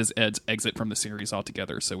guess this is Ed's exit from the series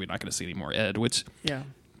altogether. So we're not going to see any more Ed, which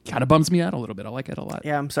kind of bums me out a little bit. I like Ed a lot.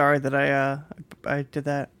 Yeah, I'm sorry that I did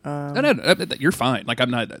that. No, you're fine. Like I'm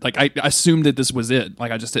not like I assumed that this was it.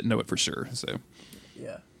 Like I just didn't know it for sure. So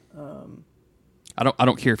yeah. I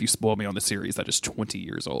don't care if you spoil me on the series that is 20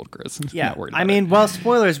 years old, Chris. Yeah, Not worried I about mean, it. well,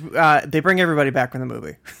 spoilers. They bring everybody back from the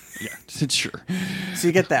movie, Yeah, sure. so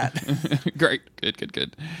you get that. Great,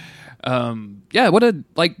 good. Yeah, what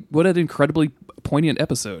an incredibly poignant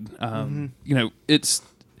episode. You know, it's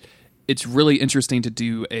really interesting to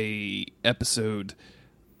do a episode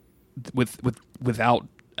without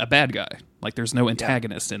a bad guy. Like there's no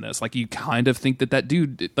antagonist in this. Like you kind of think that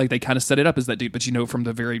dude, like they kind of set it up as that dude, but you know from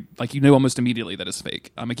the very, like you know almost immediately that it's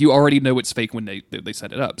fake. Like you already know it's fake when they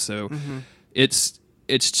set it up. So it's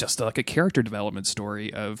just like a character development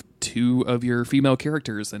story of two of your female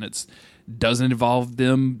characters, and it's doesn't involve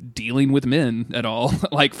them dealing with men at all.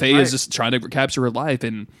 Like Faye is just trying to capture her life,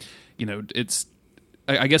 and you know it's.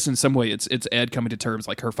 I guess in some way it's Ed coming to terms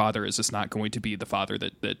like her father is just not going to be the father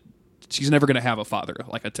that she's never going to have a father,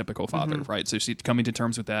 like a typical father, right? So she's coming to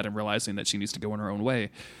terms with that and realizing that she needs to go in her own way.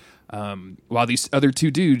 While these other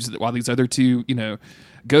two, you know,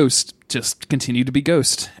 ghosts just continue to be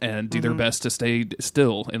ghosts and do their best to stay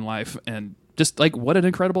still in life. And just like, what an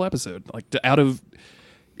incredible episode. Like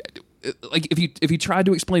like if you tried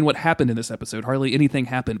to explain what happened in this episode, hardly anything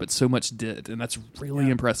happened, but so much did. And that's really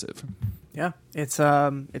impressive. Yeah, it's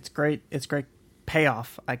great. It's great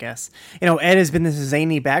payoff, I guess. You know, Ed has been this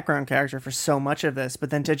zany background character for so much of this, but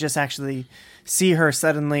then to just actually see her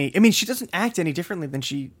suddenly, I mean, she doesn't act any differently than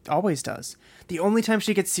she always does. The only time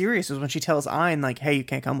she gets serious is when she tells Ein, like, hey, you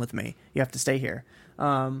can't come with me. You have to stay here.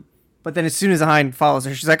 But then as soon as Hein follows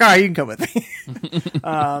her, she's like, all right, you can come with me.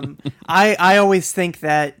 I always think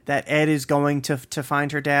that Ed is going to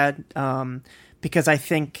find her dad because I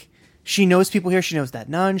think she knows people here. She knows that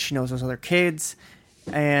nun. She knows those other kids.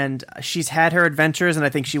 And she's had her adventures, and I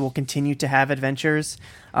think she will continue to have adventures.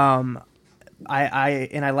 I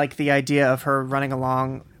like the idea of her running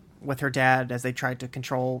along with her dad as they tried to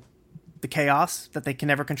control the chaos that they can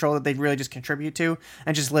never control, that they really just contribute to,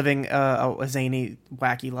 and just living a zany,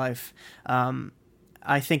 wacky life.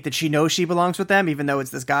 I think that she knows she belongs with them, even though it's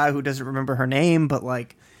this guy who doesn't remember her name. But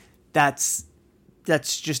like, that's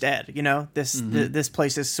just Ed. You know, this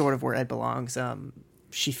place is sort of where Ed belongs.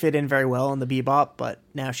 She fit in very well in the Bebop, but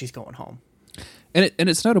now she's going home. And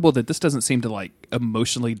it's notable that this doesn't seem to like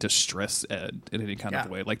emotionally distress Ed in any kind of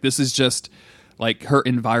way. Like this is just like her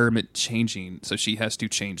environment changing, so she has to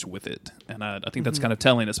change with it. And I think that's kind of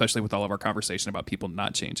telling, especially with all of our conversation about people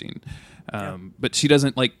not changing. But she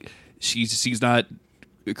doesn't like she's not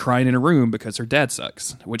crying in a room because her dad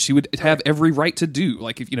sucks, which she would have every right to do.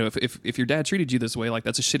 Like if your dad treated you this way, like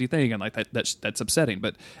that's a shitty thing, and like that's upsetting.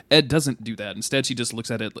 But Ed doesn't do that. Instead, she just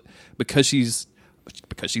looks at it because she's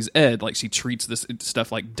Ed. Like she treats this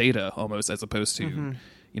stuff like data almost, as opposed to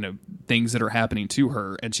you know, things that are happening to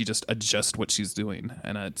her, and she just adjusts what she's doing.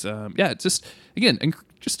 And it's it's just again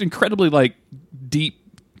just incredibly like deep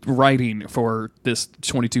writing for this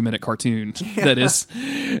 22-minute cartoon that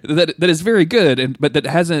is very good, but that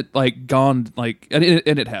hasn't like gone like and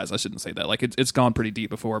it has, I shouldn't say that, like it's gone pretty deep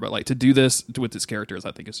before, but like to do this with its characters,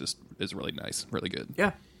 I think is really nice, really good.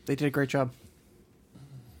 Yeah, they did a great job.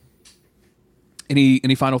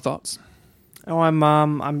 Any final thoughts? Oh,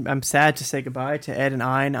 I'm sad to say goodbye to Ed and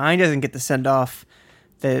Ein. Ein doesn't get the send off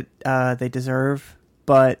that they deserve,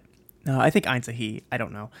 but I think Ein's a he. I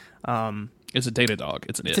don't know. It's a data dog.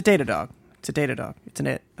 It's a data dog. It's a data dog. It's an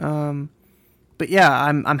it. But yeah,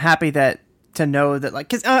 I'm happy to know that, like,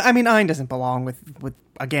 because I mean, Ein doesn't belong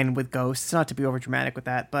with ghosts. Not to be over dramatic with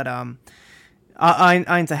that, but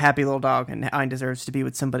Ein's a happy little dog, and Ein deserves to be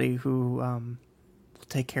with somebody who will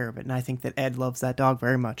take care of it. And I think that Ed loves that dog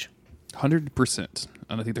very much. 100%.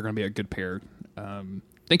 And I think they're going to be a good pair.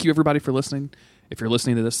 Thank you everybody for listening. If you're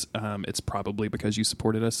listening to this, it's probably because you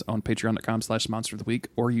supported us on patreon.com/monster of the week,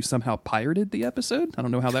 or you somehow pirated the episode. I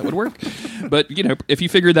don't know how that would work. But, if you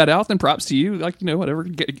figured that out, then props to you. Whatever.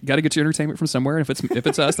 Got to get your entertainment from somewhere. And if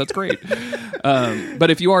it's us, that's great.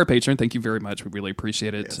 But if you are a patron, thank you very much. We really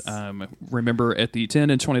appreciate it. Yes. Remember, at the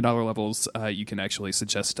 $10 and $20 levels, you can actually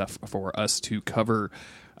suggest stuff for us to cover.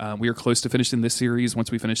 We are close to finishing this series.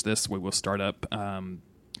 Once we finish this, we will start up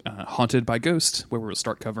Haunted by Ghost, where we'll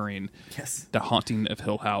start covering The Haunting of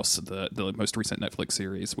Hill House, the most recent Netflix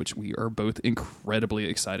series, which we are both incredibly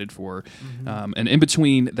excited for. Mm-hmm. And in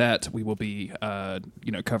between that, we will be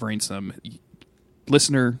covering some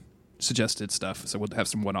listener suggested stuff. So we'll have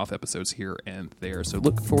some one-off episodes here and there. So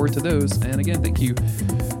look forward to those. And again, thank you,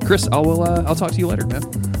 Chris. I'll talk to you later, man.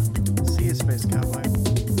 See you, Space Cowboy.